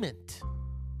moment.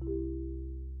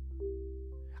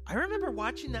 I remember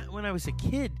watching that when I was a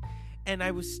kid, and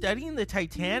I was studying the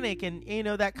Titanic, and,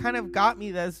 that kind of got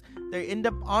me. As they end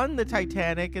up on the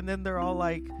Titanic, and then they're all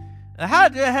like, how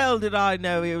the hell did I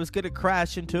know it was going to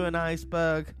crash into an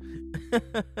iceberg?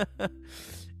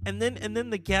 And then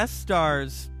the guest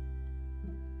stars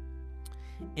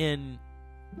in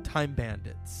Time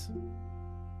Bandits.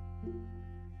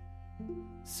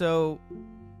 So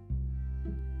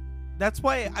that's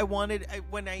why I wanted,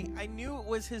 when I knew it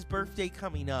was his birthday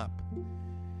coming up,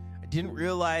 I didn't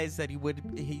realize that he would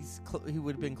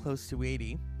have been close to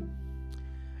 80.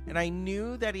 And I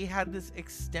knew that he had this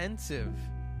extensive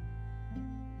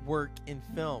work in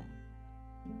film.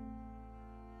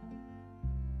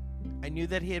 I knew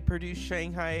that he had produced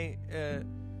Shanghai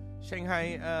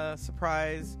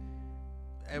Surprise.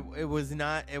 It was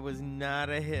not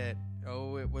a hit.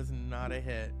 Oh, it was not a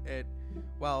hit. It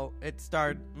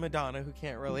starred Madonna, who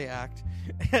can't really act,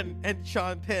 and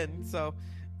Sean Penn. So,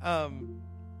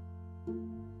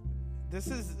 This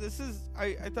is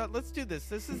I thought, let's do this.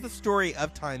 This is the story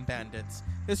of Time Bandits.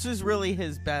 This is really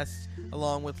his best,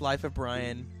 along with Life of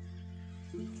Brian.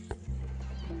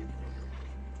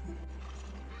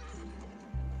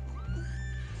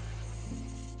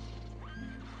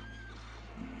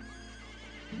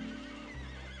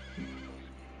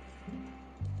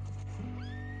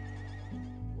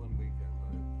 One weekend,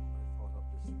 I thought up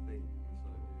this idea of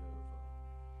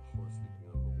a horse leaping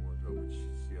out of a wardrobe, which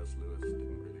C.S. Lewis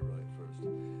didn't really write first,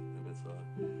 and it's I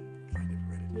never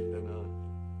read it.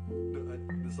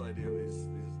 And this idea of these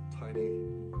tiny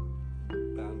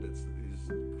bandits, these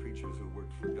creatures who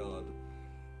worked for God,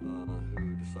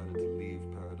 who decided to leave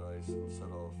paradise and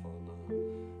set off on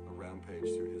a rampage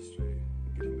through history,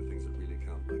 getting the things that really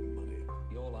count, like money.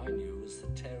 All I knew was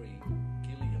that Terry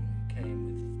Gilliam came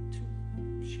with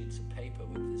 2 sheets of paper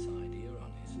with this idea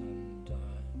on it,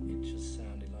 and it just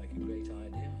sounded like a great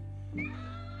idea.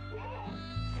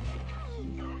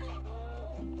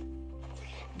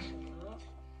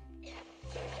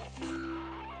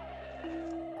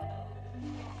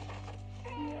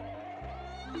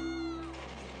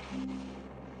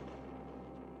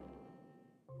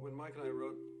 When Mike and I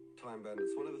wrote Time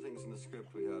Bandits, one of the things in the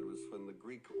script we had was when the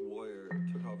Greek warrior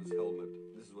took off his helmet,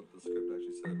 this is what the script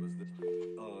actually said, was that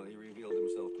he revealed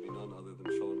himself to be none other than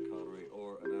Sean Connery,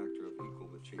 or an actor of equal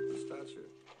but cheaper stature.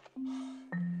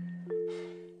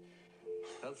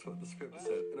 That's what the script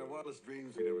said. In our wildest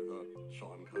dreams, we never thought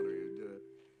Sean Connery would do it.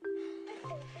 I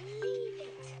don't believe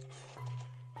it.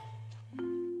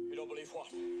 You don't believe what?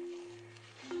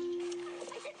 I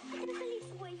don't believe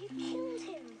the way you killed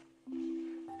him.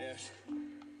 Yes.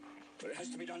 But it has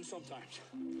to be done sometimes.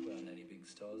 There weren't any big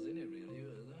stars in it, really,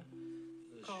 were there?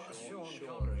 Sean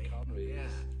Connery. Yeah.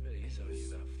 He's only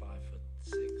about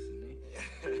 5'6", isn't he?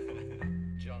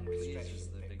 John Cleese was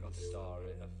the big star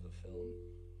of the film.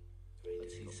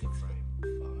 What's he, 6'5"?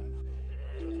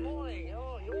 Good morning.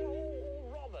 Oh, you're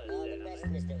all robbers. Oh, the best,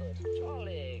 Mr. Hood.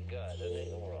 Jolly good.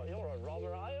 And you're a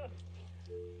robber, are you?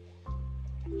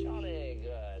 Jolly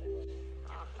good.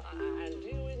 And do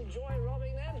you enjoy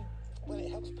robbing then? Well, it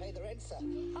helps pay the rent, sir.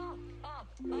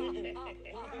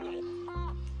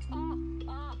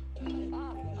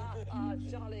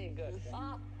 Jolly good.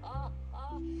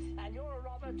 And you're a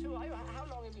robber too, are you? How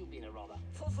long have you been a robber?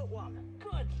 4'1".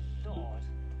 Good Lord.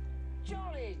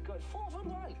 Jolly good.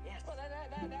 4'1". Yes. Well,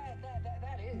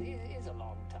 that is a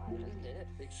long time, isn't it?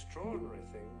 The extraordinary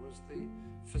thing was the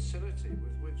facility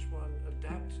with which one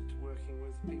adapted to working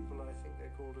with people I think they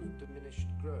called of diminished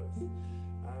growth.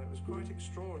 It was quite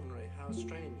extraordinary how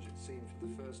strange it seemed for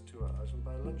the first 2 hours, and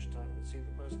by lunchtime it seemed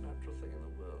the most natural thing in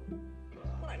the world.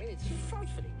 Well, I mean, it's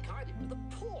frightfully kind of you. The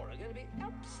poor are going to be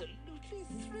absolutely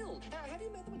thrilled. Have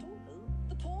you met them at all? Who?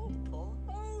 The poor? The poor?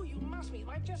 Oh, you must meet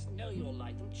them. I just know you'll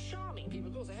like them. Charming people.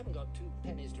 Of course, they haven't got 2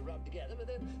 pennies to rub together, but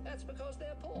then that's because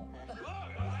they're poor.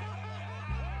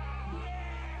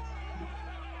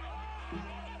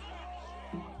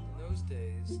 In those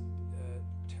days,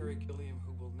 Terry Gilliam,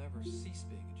 who will never cease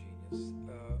being a genius,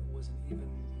 was an even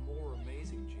more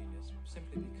amazing genius,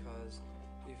 simply because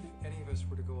if any of us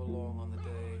were to go along on the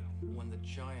day when the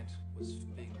giant was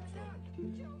being filmed,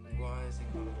 rising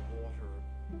out of the water,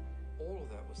 all of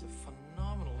that was a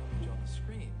phenomenal image on the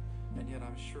screen, and yet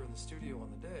I'm sure in the studio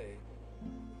on the day,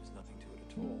 there was nothing to it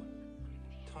at all.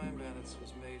 Time Bandits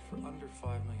was made for under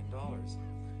 $5 million.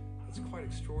 It's quite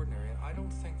extraordinary, and I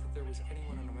don't think that there was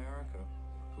anyone in America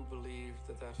who believed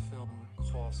that that film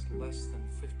cost less than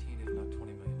 $15, if not $20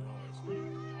 million.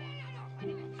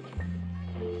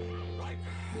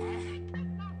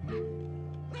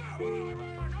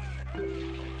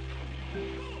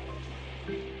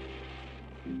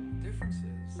 The difference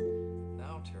is,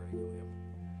 now Terry Gilliam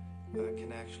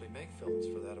can actually make films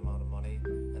for that amount of money,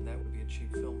 and that would be a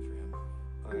cheap film for him.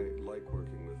 I like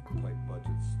working with tight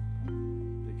budgets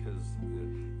because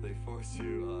they force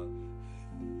you,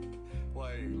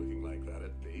 why are you looking like that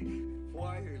at me?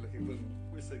 Why are you looking when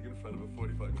we're sitting in front of a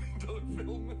 $45 million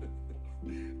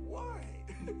film? Why?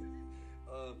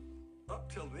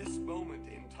 Up till this moment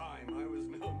in time, I was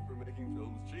known for making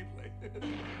films cheaply.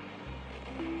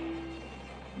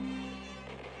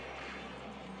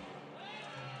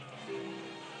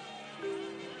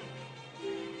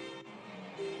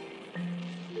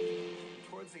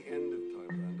 Towards the end of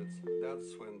Time Bandits,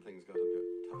 that's when things got a bit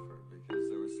tougher, because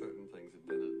there were certain things that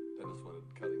Dennis wanted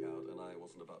cutting out, and I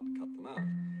wasn't about to cut them out.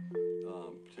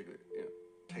 Particularly,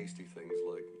 tasty things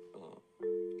like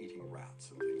eating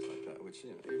rats and things like that, which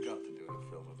you've got to do in a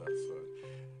film of that sort.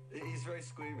 He's very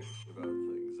squeamish about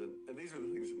things, and these are the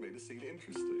things that made the scene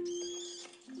interesting.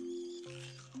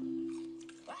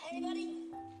 What, anybody?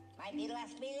 Might be the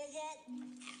last meal yet?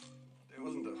 It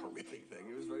wasn't a horrific thing.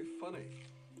 It was very funny.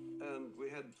 And we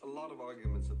had a lot of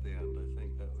arguments at the end. I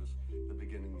think that was the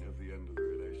beginning of the end of the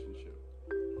relationship.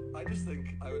 I just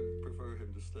think I would prefer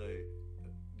him to stay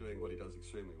doing what he does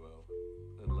extremely well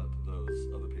and let those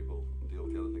other people deal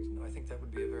with the other things. I think that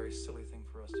would be a very silly thing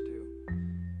for us to do,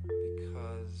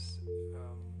 because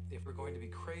if we're going to be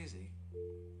crazy,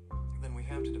 then we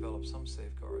have to develop some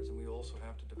safeguards, and we also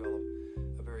have to develop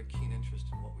a very keen interest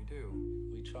in what we do.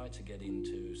 We tried to get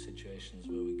into situations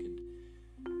where we could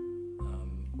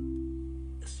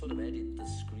sort of edit the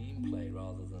screenplay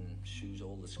rather than shoot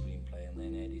all the screenplay and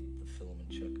then edit the film and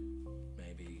chuck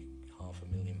maybe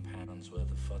 £500,000 worth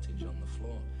of footage on the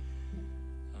floor.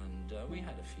 And we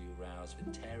had a few rows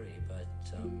with Terry, but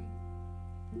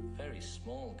very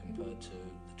small compared to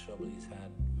the trouble he's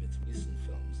had with recent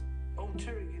films. Oh,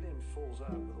 Terry Gilliam falls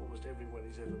out with almost everyone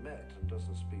he's ever met and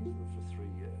doesn't speak to them for 3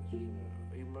 years.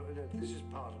 This is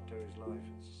part of Terry's life.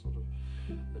 It's sort of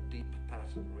a deep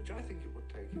pattern, which I think it would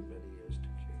take him many years to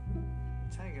cure.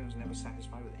 Terry Gilliam's never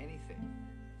satisfied with anything.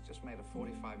 He's just made a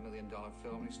 $45 million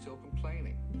film and he's still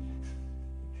complaining.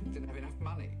 Didn't have enough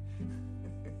money.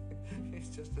 He's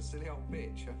just a silly old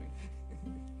bitch. I mean,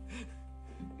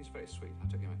 he's very sweet. I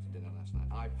took him out to dinner last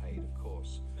night. I paid, of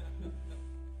course.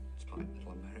 Tight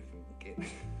little American kid.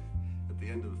 At the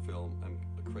end of the film, I'm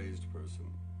a crazed person,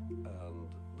 and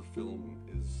the film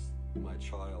is my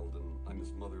child, and I'm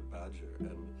his mother Badger,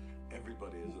 and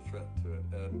everybody is a threat to it.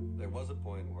 And there was a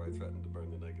point where I threatened to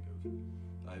burn the negative.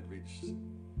 I had reached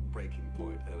breaking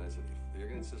point, and I said, if you're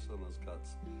going to insist on those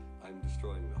cuts, I'm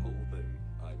destroying the whole thing.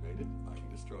 I made it, I can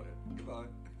destroy it. Goodbye.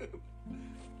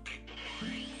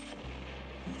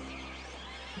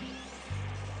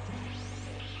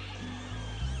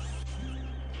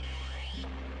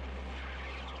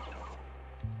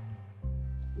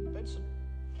 Benson.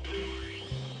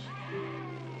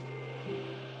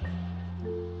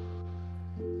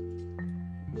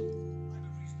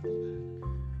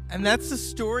 And that's the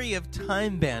story of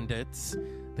Time Bandits.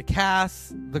 The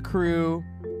cast, the crew,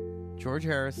 George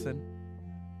Harrison.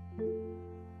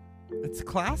 It's a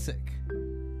classic.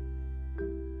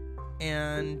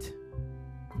 And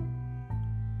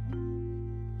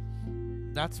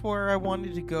that's where I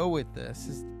wanted to go with this,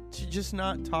 is to just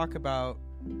not talk about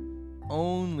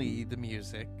only the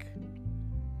music,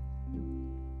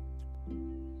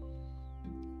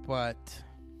 but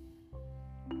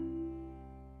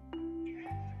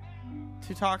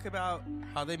to talk about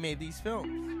how they made these films.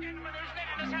 Gentlemen, who's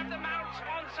letting us have the mounts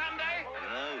on Sunday?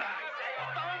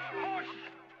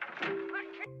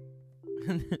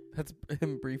 Don't push! That's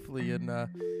him briefly in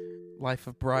Life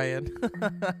of Brian.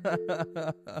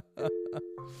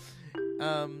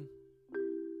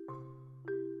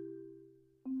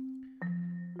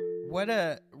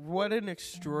 What an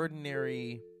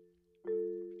extraordinary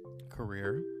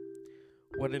career.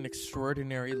 What an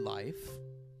extraordinary life.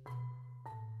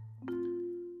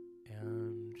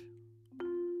 And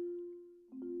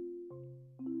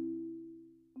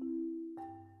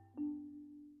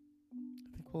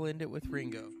I think we'll end it with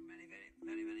Ringo. Many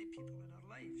people in our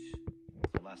lives.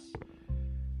 The last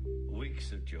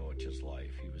weeks of George's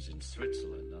life, he was in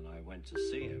Switzerland, and I went to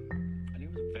see him, and he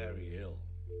was very ill,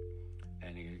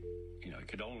 and he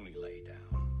could only lay down.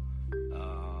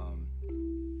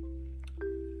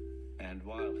 And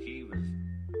while he was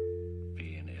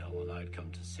being ill, and I'd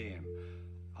come to see him,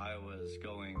 I was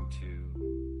going to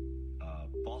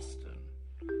Boston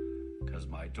because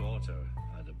my daughter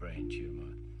had a brain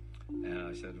tumor. And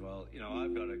I said, well,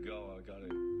 I've got to go. I've got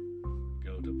to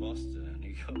go to Boston. And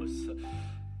he goes,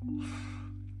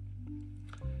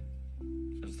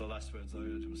 that's the last words I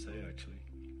heard him say, actually.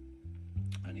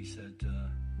 And he said,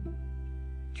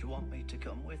 do you want me to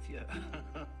come with you?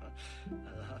 Oh,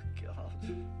 God.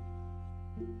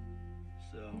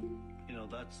 So,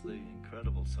 that's the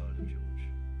incredible side of George.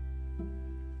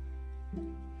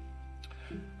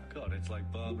 God, it's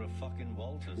like Barbara fucking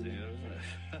Walters here,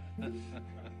 isn't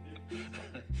it?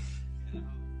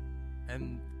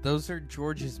 And those are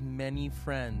George's many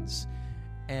friends.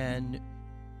 And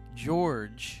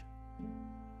George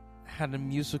had a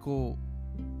musical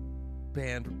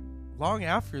band long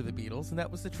after the Beatles, and that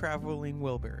was the Traveling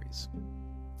Wilburys.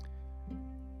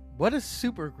 What a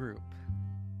super group.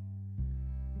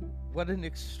 What an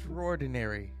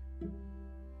extraordinary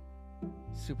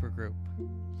super group.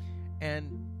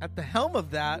 And at the helm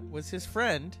of that was his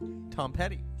friend, Tom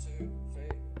Petty.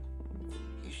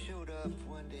 He showed up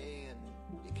one day and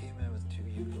he came in with 2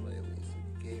 ukuleles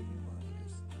and gave me money.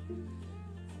 Just,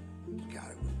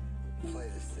 God, play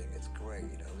this thing. It's great,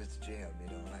 let's jam,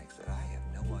 And I said, I have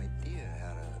no idea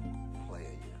how to play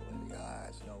a ukulele.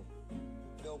 It's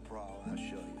no problem. I'll show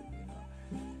you,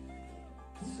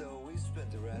 So we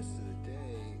spent the rest of the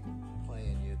day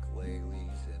playing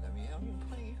ukuleles, and I mean, I've been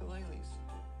playing ukuleles,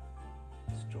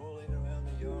 strolling around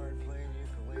the yard playing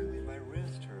ukulele. My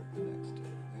wrist hurt the next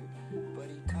day, but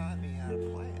he taught me how to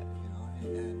play it, you know,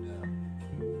 and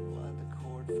a lot of the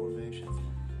chord formations.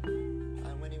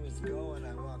 And when he was going,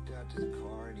 I walked out to the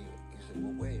car, and he said,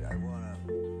 "Well, wait, I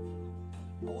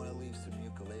wanna leave some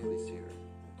ukuleles here."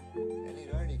 And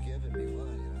he'd already given me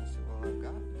one, you know. I said, "Well, I've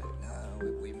got it.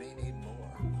 No, we may need more."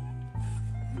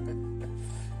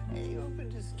 And he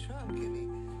opened his trunk,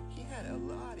 and he had a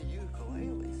lot of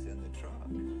ukuleles in the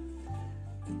trunk.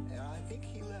 And I think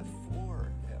he left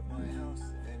 4 at my house.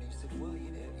 And he said, "Well,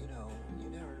 you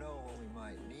never know when we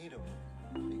might need them,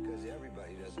 because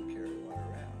everybody doesn't carry one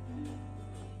around."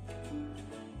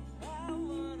 I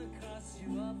wanna cross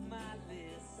you off my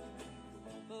list,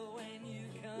 but when you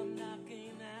come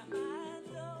knocking at my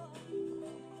door,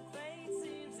 fate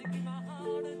seems to give my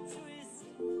heart a twist,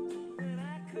 and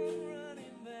I come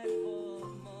running back for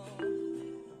more.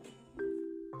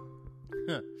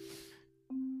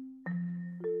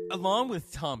 Along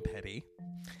with Tom Petty,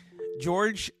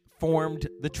 George formed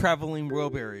the Traveling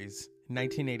Wilburys in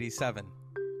 1987.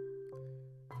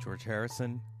 George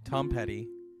Harrison, Tom Petty,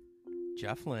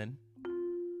 Jeff Lynne,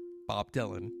 Bob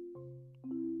Dylan,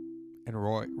 and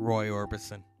Roy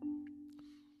Orbison.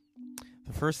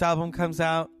 The first album comes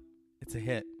out, it's a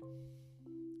hit.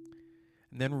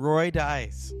 And then Roy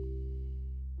dies.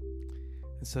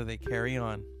 And so they carry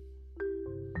on.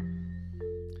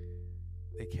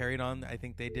 They carried on. I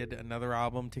think they did another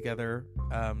album together.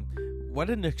 What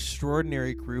an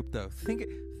extraordinary group, though.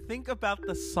 Think about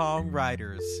the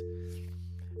songwriters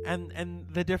and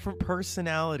the different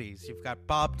personalities. You've got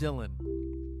Bob Dylan,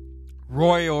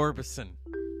 Roy Orbison,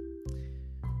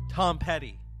 Tom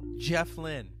Petty, Jeff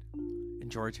Lynne, and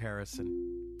George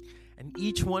Harrison. And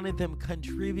each one of them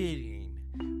contributing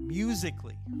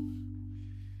musically.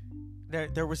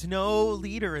 There was no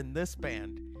leader in this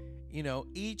band. You know,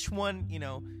 each one, you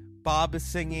know, Bob is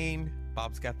singing.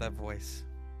 Bob's got that voice.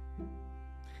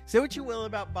 Say what you will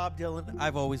about Bob Dylan.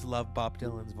 I've always loved Bob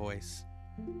Dylan's voice.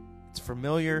 It's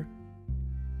familiar.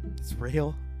 It's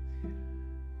real.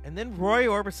 And then Roy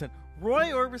Orbison.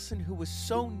 Roy Orbison, who was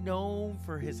so known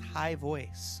for his high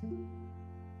voice.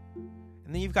 And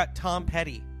then you've got Tom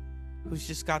Petty, who's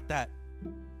just got that,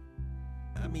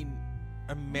 I mean,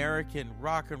 American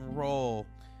rock and roll.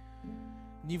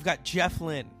 And you've got Jeff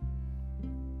Lynne,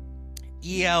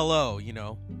 ELO, you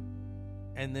know,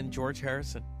 and then George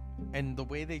Harrison. And the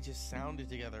way they just sounded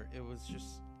together, it was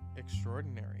just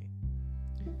extraordinary.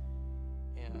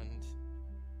 And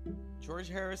George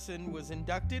Harrison was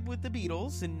inducted with the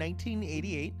Beatles in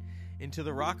 1988 into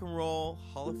the Rock and Roll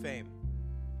Hall of Fame.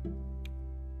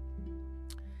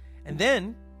 And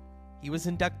then he was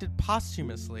inducted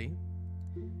posthumously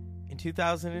in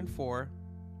 2004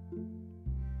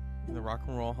 in the Rock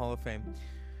and Roll Hall of Fame.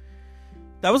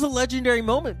 That was a legendary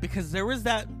moment because there was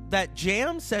that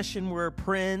jam session where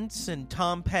Prince and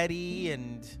Tom Petty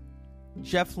and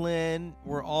Jeff Lynne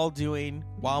were all doing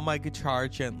While My Guitar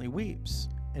Gently Weeps.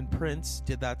 And Prince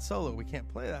did that solo. We can't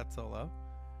play that solo.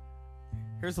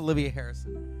 Here's Olivia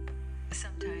Harrison.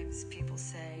 Sometimes people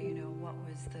say, you know,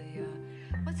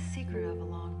 what's the secret of a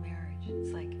long marriage?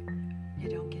 It's like, you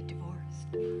don't get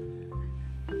divorced.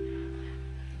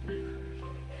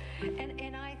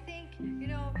 And I think, you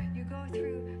know, you go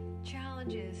through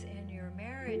challenges in your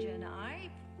marriage, and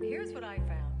here's what I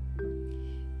found.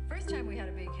 First time we had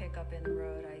a big hiccup in the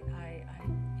road, I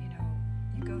you know,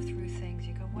 you go through things,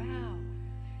 you go, wow,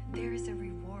 there's a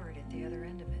reward at the other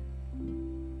end of it.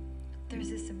 There's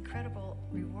this incredible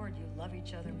reward. You love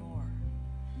each other more.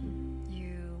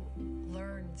 You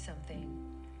learn something.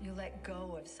 You let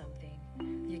go of something.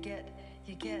 You get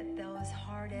those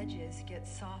hard edges get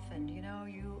softened. You know,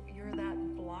 you're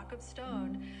that block of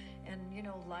stone, and you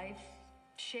know, life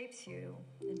shapes you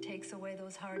and takes away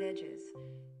those hard edges.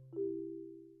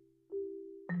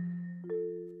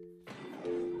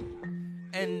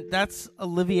 And that's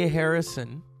Olivia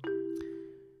Harrison,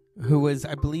 who was,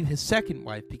 I believe, his second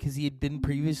wife, because he had been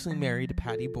previously married to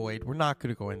Pattie Boyd. We're not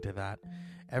going to go into that.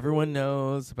 Everyone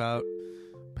knows about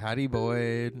Pattie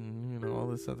Boyd and, you know, all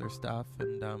this other stuff.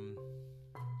 And,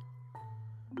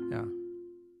 yeah.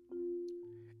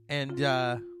 And,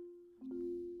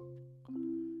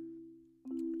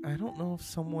 I don't know if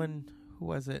someone, who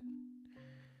was it?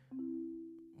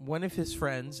 One of his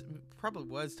friends, probably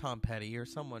was Tom Petty or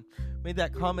someone, made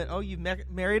that comment, oh, you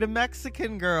married a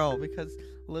Mexican girl, because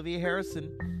Olivia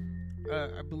Harrison,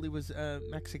 I believe, was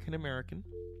Mexican-American.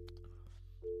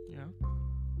 Yeah.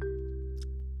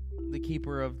 The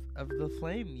keeper of the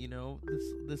flame, you know,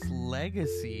 this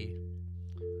legacy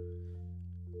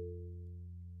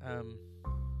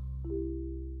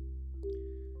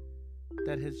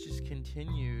that has just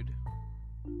continued.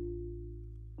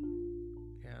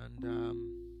 And I'm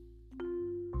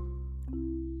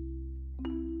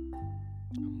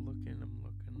looking.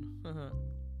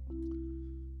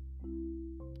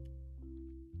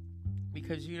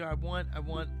 Because I want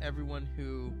everyone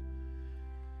who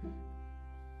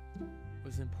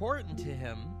was important to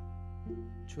him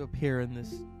to appear in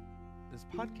this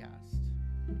podcast.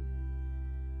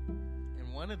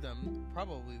 And one of them,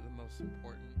 probably the most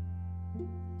important,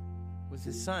 was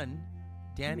his son,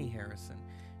 Danny Harrison.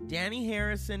 Danny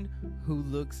Harrison, who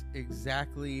looks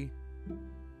exactly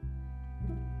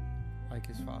like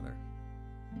his father.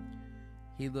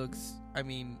 He looks,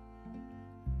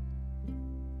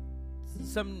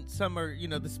 some are,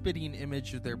 the spitting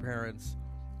image of their parents.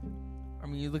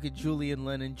 You look at Julian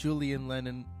Lennon. Julian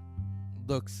Lennon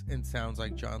looks and sounds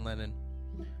like John Lennon.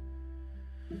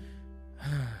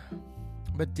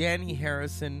 But Danny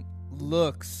Harrison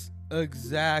looks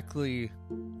exactly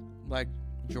like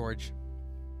George.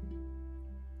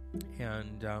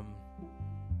 And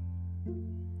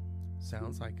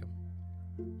sounds like him.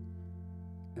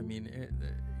 The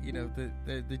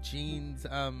genes...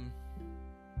 the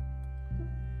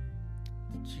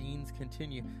genes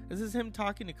continue. This is him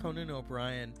talking to Conan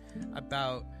O'Brien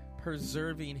about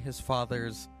preserving his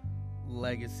father's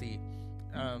legacy.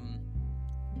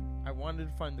 I wanted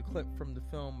to find the clip from the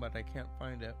film, but I can't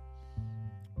find it,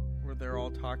 where they're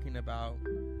all talking about,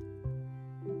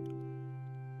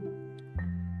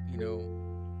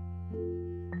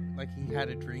 like he had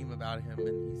a dream about him,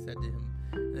 and he said to him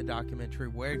in the documentary,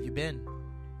 "Where have you been?"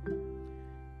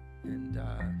 And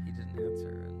he didn't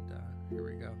answer, and here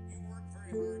we go. You worked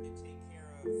very hard to take care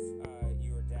of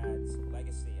your dad's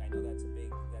legacy. I know that's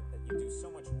that you do so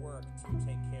much work to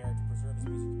take care, to preserve his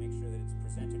music, to make sure that it's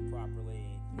presented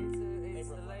properly.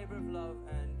 It's a labor of love,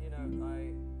 and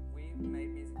we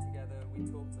made music together. We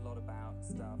talked a lot about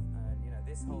stuff, and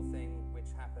this whole thing,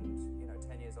 which happened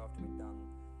 10 years after we'd done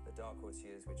the Dark Horse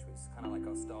years, which was kind of like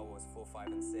our Star Wars 4, 5,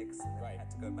 and 6, and then we had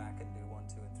to go back and do 1,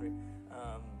 2, and 3.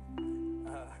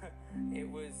 It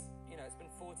was, it's been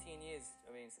 14 years.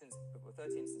 Since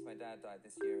 13 since my dad died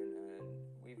this year, and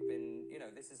we've been,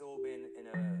 this has all been in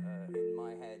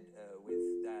my head with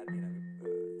Dad,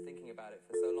 thinking about it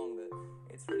for so long that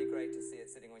it's really great to see it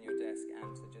sitting on your desk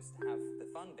and to just have the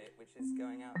fun bit, which is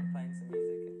going out and playing some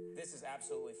music. And this is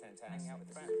absolutely fantastic. Hanging out with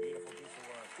this friends. is a beautiful piece of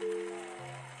work. A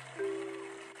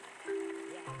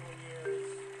couple of years.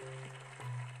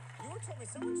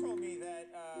 Someone told me that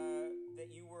that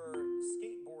you were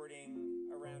skateboarding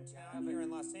around town here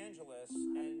in Los Angeles,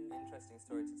 and interesting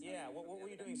story to tell. Yeah, what were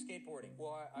you doing skateboarding?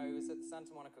 Well, I was at the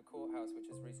Santa Monica Courthouse, which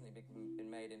has recently been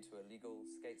made into a legal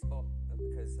skate spot,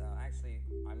 because actually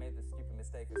I made the stupid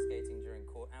mistake of skating during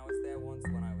court hours there once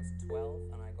when I was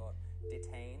 12, and I got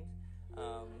detained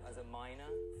as a minor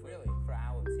for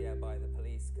hours, by the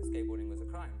police, because skateboarding was a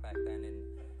crime back then in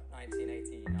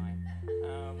 1989.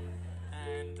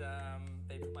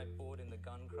 They put my board in the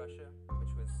gun crusher, which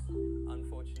was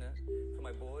unfortunate for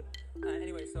my board.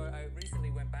 Anyway, so I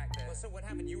recently went back there. Well, so what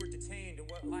happened? You were detained. Who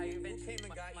came and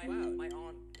got you out? My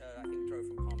aunt, I think, drove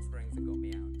from Palm Springs and got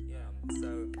me out. Yeah.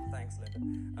 So thanks,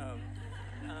 Linda.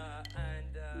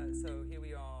 So here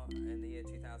we are in the year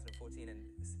 2014, and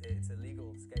it's a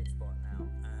legal skate spot now.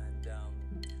 And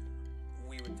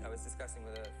I was discussing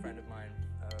with a friend of mine,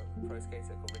 a pro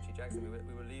skater called Richie Jackson. We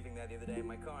were leaving there the other day in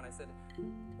my car, and I said,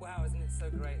 "Wow, isn't it so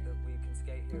great that we can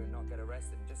skate here and not get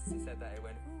arrested?" And just as he said that, it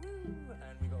went, "Ooh,"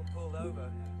 and we got pulled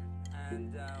over.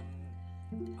 And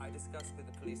I discussed with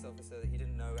the police officer that he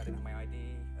didn't know I didn't have my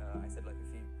ID. I said, "Look,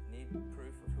 if you need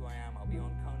proof of who I am, I'll be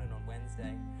on Conan on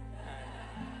Wednesday." And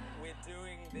we're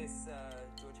doing this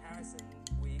George Harrison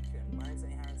week, and my name's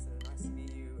Danny Harrison. Nice to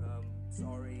meet you.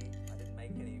 Sorry, I didn't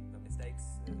make any mistakes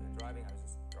driving. I was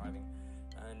just driving.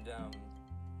 And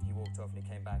he walked off, and he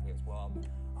came back, and he goes, "Well,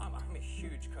 I'm a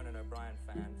huge Conan O'Brien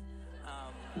fan.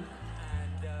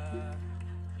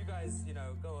 You guys,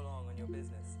 go along on your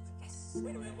business." Yes.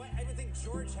 Wait a minute. What? I didn't think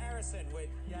George Harrison would.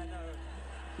 Yeah, no.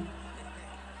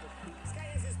 This guy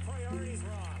has his priorities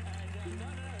wrong. No.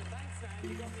 Thanks, man.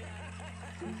 You got me out.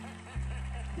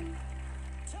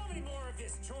 Tell me more of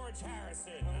this George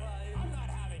Harrison. Well, I'm not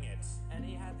having it. And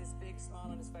he had this big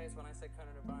smile on his face when I said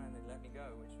Conan O'Brien, they let me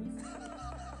go, which was...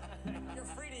 You're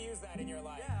free to use that in your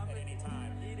life at any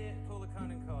time. Eat it, pull the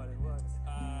Conan card, it works.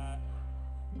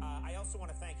 I also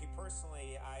want to thank you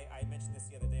personally. I mentioned this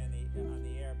the other day on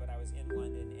the air, but I was in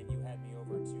London, and you had me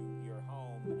over to your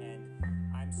home, and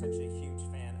I'm such a huge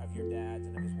fan of your dad's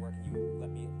and of his work, and you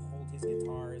let me hold his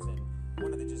guitars, and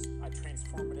one of the just a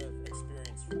transformative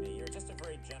experience for me. You're just a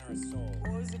very generous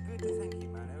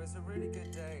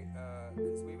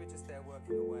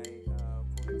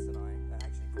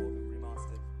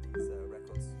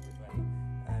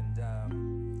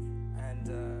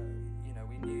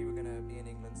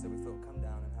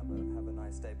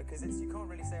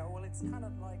it's kind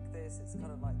of like this, it's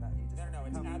kind of like that. You just No,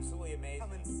 it's absolutely amazing.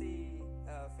 Come and see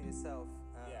for yourself.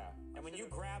 Yeah. And when you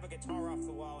grab a guitar off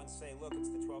the wall and say, look, it's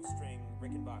the 12-string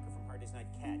Rickenbacker from Hard Day's Night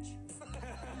Catch.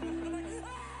 I'm like,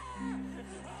 and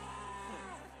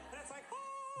it's like,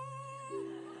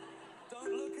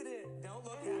 don't look at it. Don't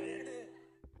look at it.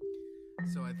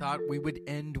 So I thought we would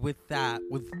end with that,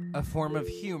 with a form of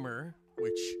humor,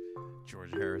 which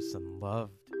George Harrison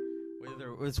loved.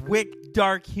 Whether it was wick,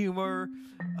 dark humor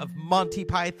of Monty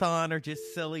Python or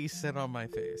just silly sit on my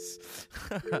face.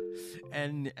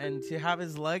 and to have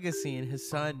his legacy and his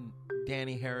son,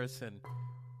 Danny Harrison,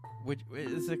 which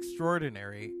is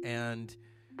extraordinary. And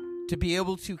to be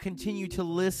able to continue to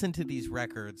listen to these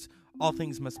records, All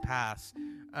Things Must Pass.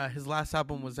 His last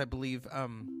album was, I believe,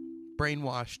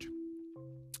 Brainwashed.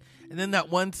 And then that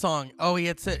one song, he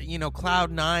had said,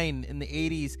 Cloud 9 in the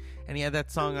 80s, and he had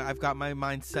that song, I've Got My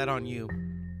Mind Set on You,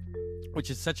 which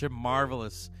is such a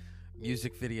marvelous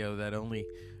music video that only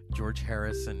George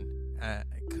Harrison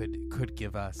could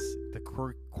give us, the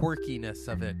quirkiness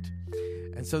of it.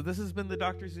 And so this has been the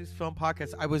Dr. Zeus Film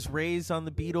Podcast. I was raised on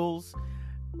the Beatles,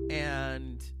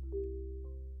 and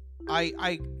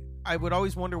I would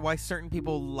always wonder why certain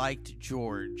people liked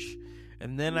George.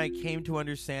 And then I came to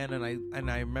understand, and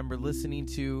I remember listening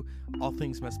to All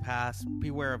Things Must Pass,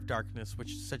 Beware of Darkness,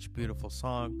 which is such a beautiful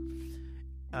song.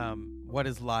 What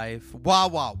is Life? Wah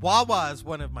Wah. Wah Wah is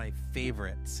one of my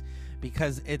favorites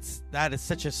because that is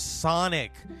such a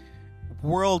sonic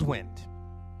whirlwind.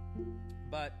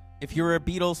 But if you're a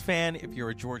Beatles fan, if you're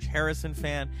a George Harrison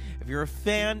fan, if you're a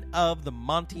fan of the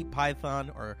Monty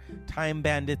Python or Time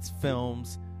Bandits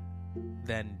films,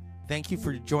 then thank you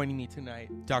for joining me tonight,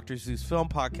 Dr. Zeus Film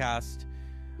Podcast.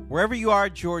 Wherever you are,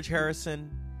 George Harrison,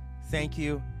 thank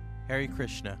you. Hare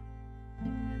Krishna.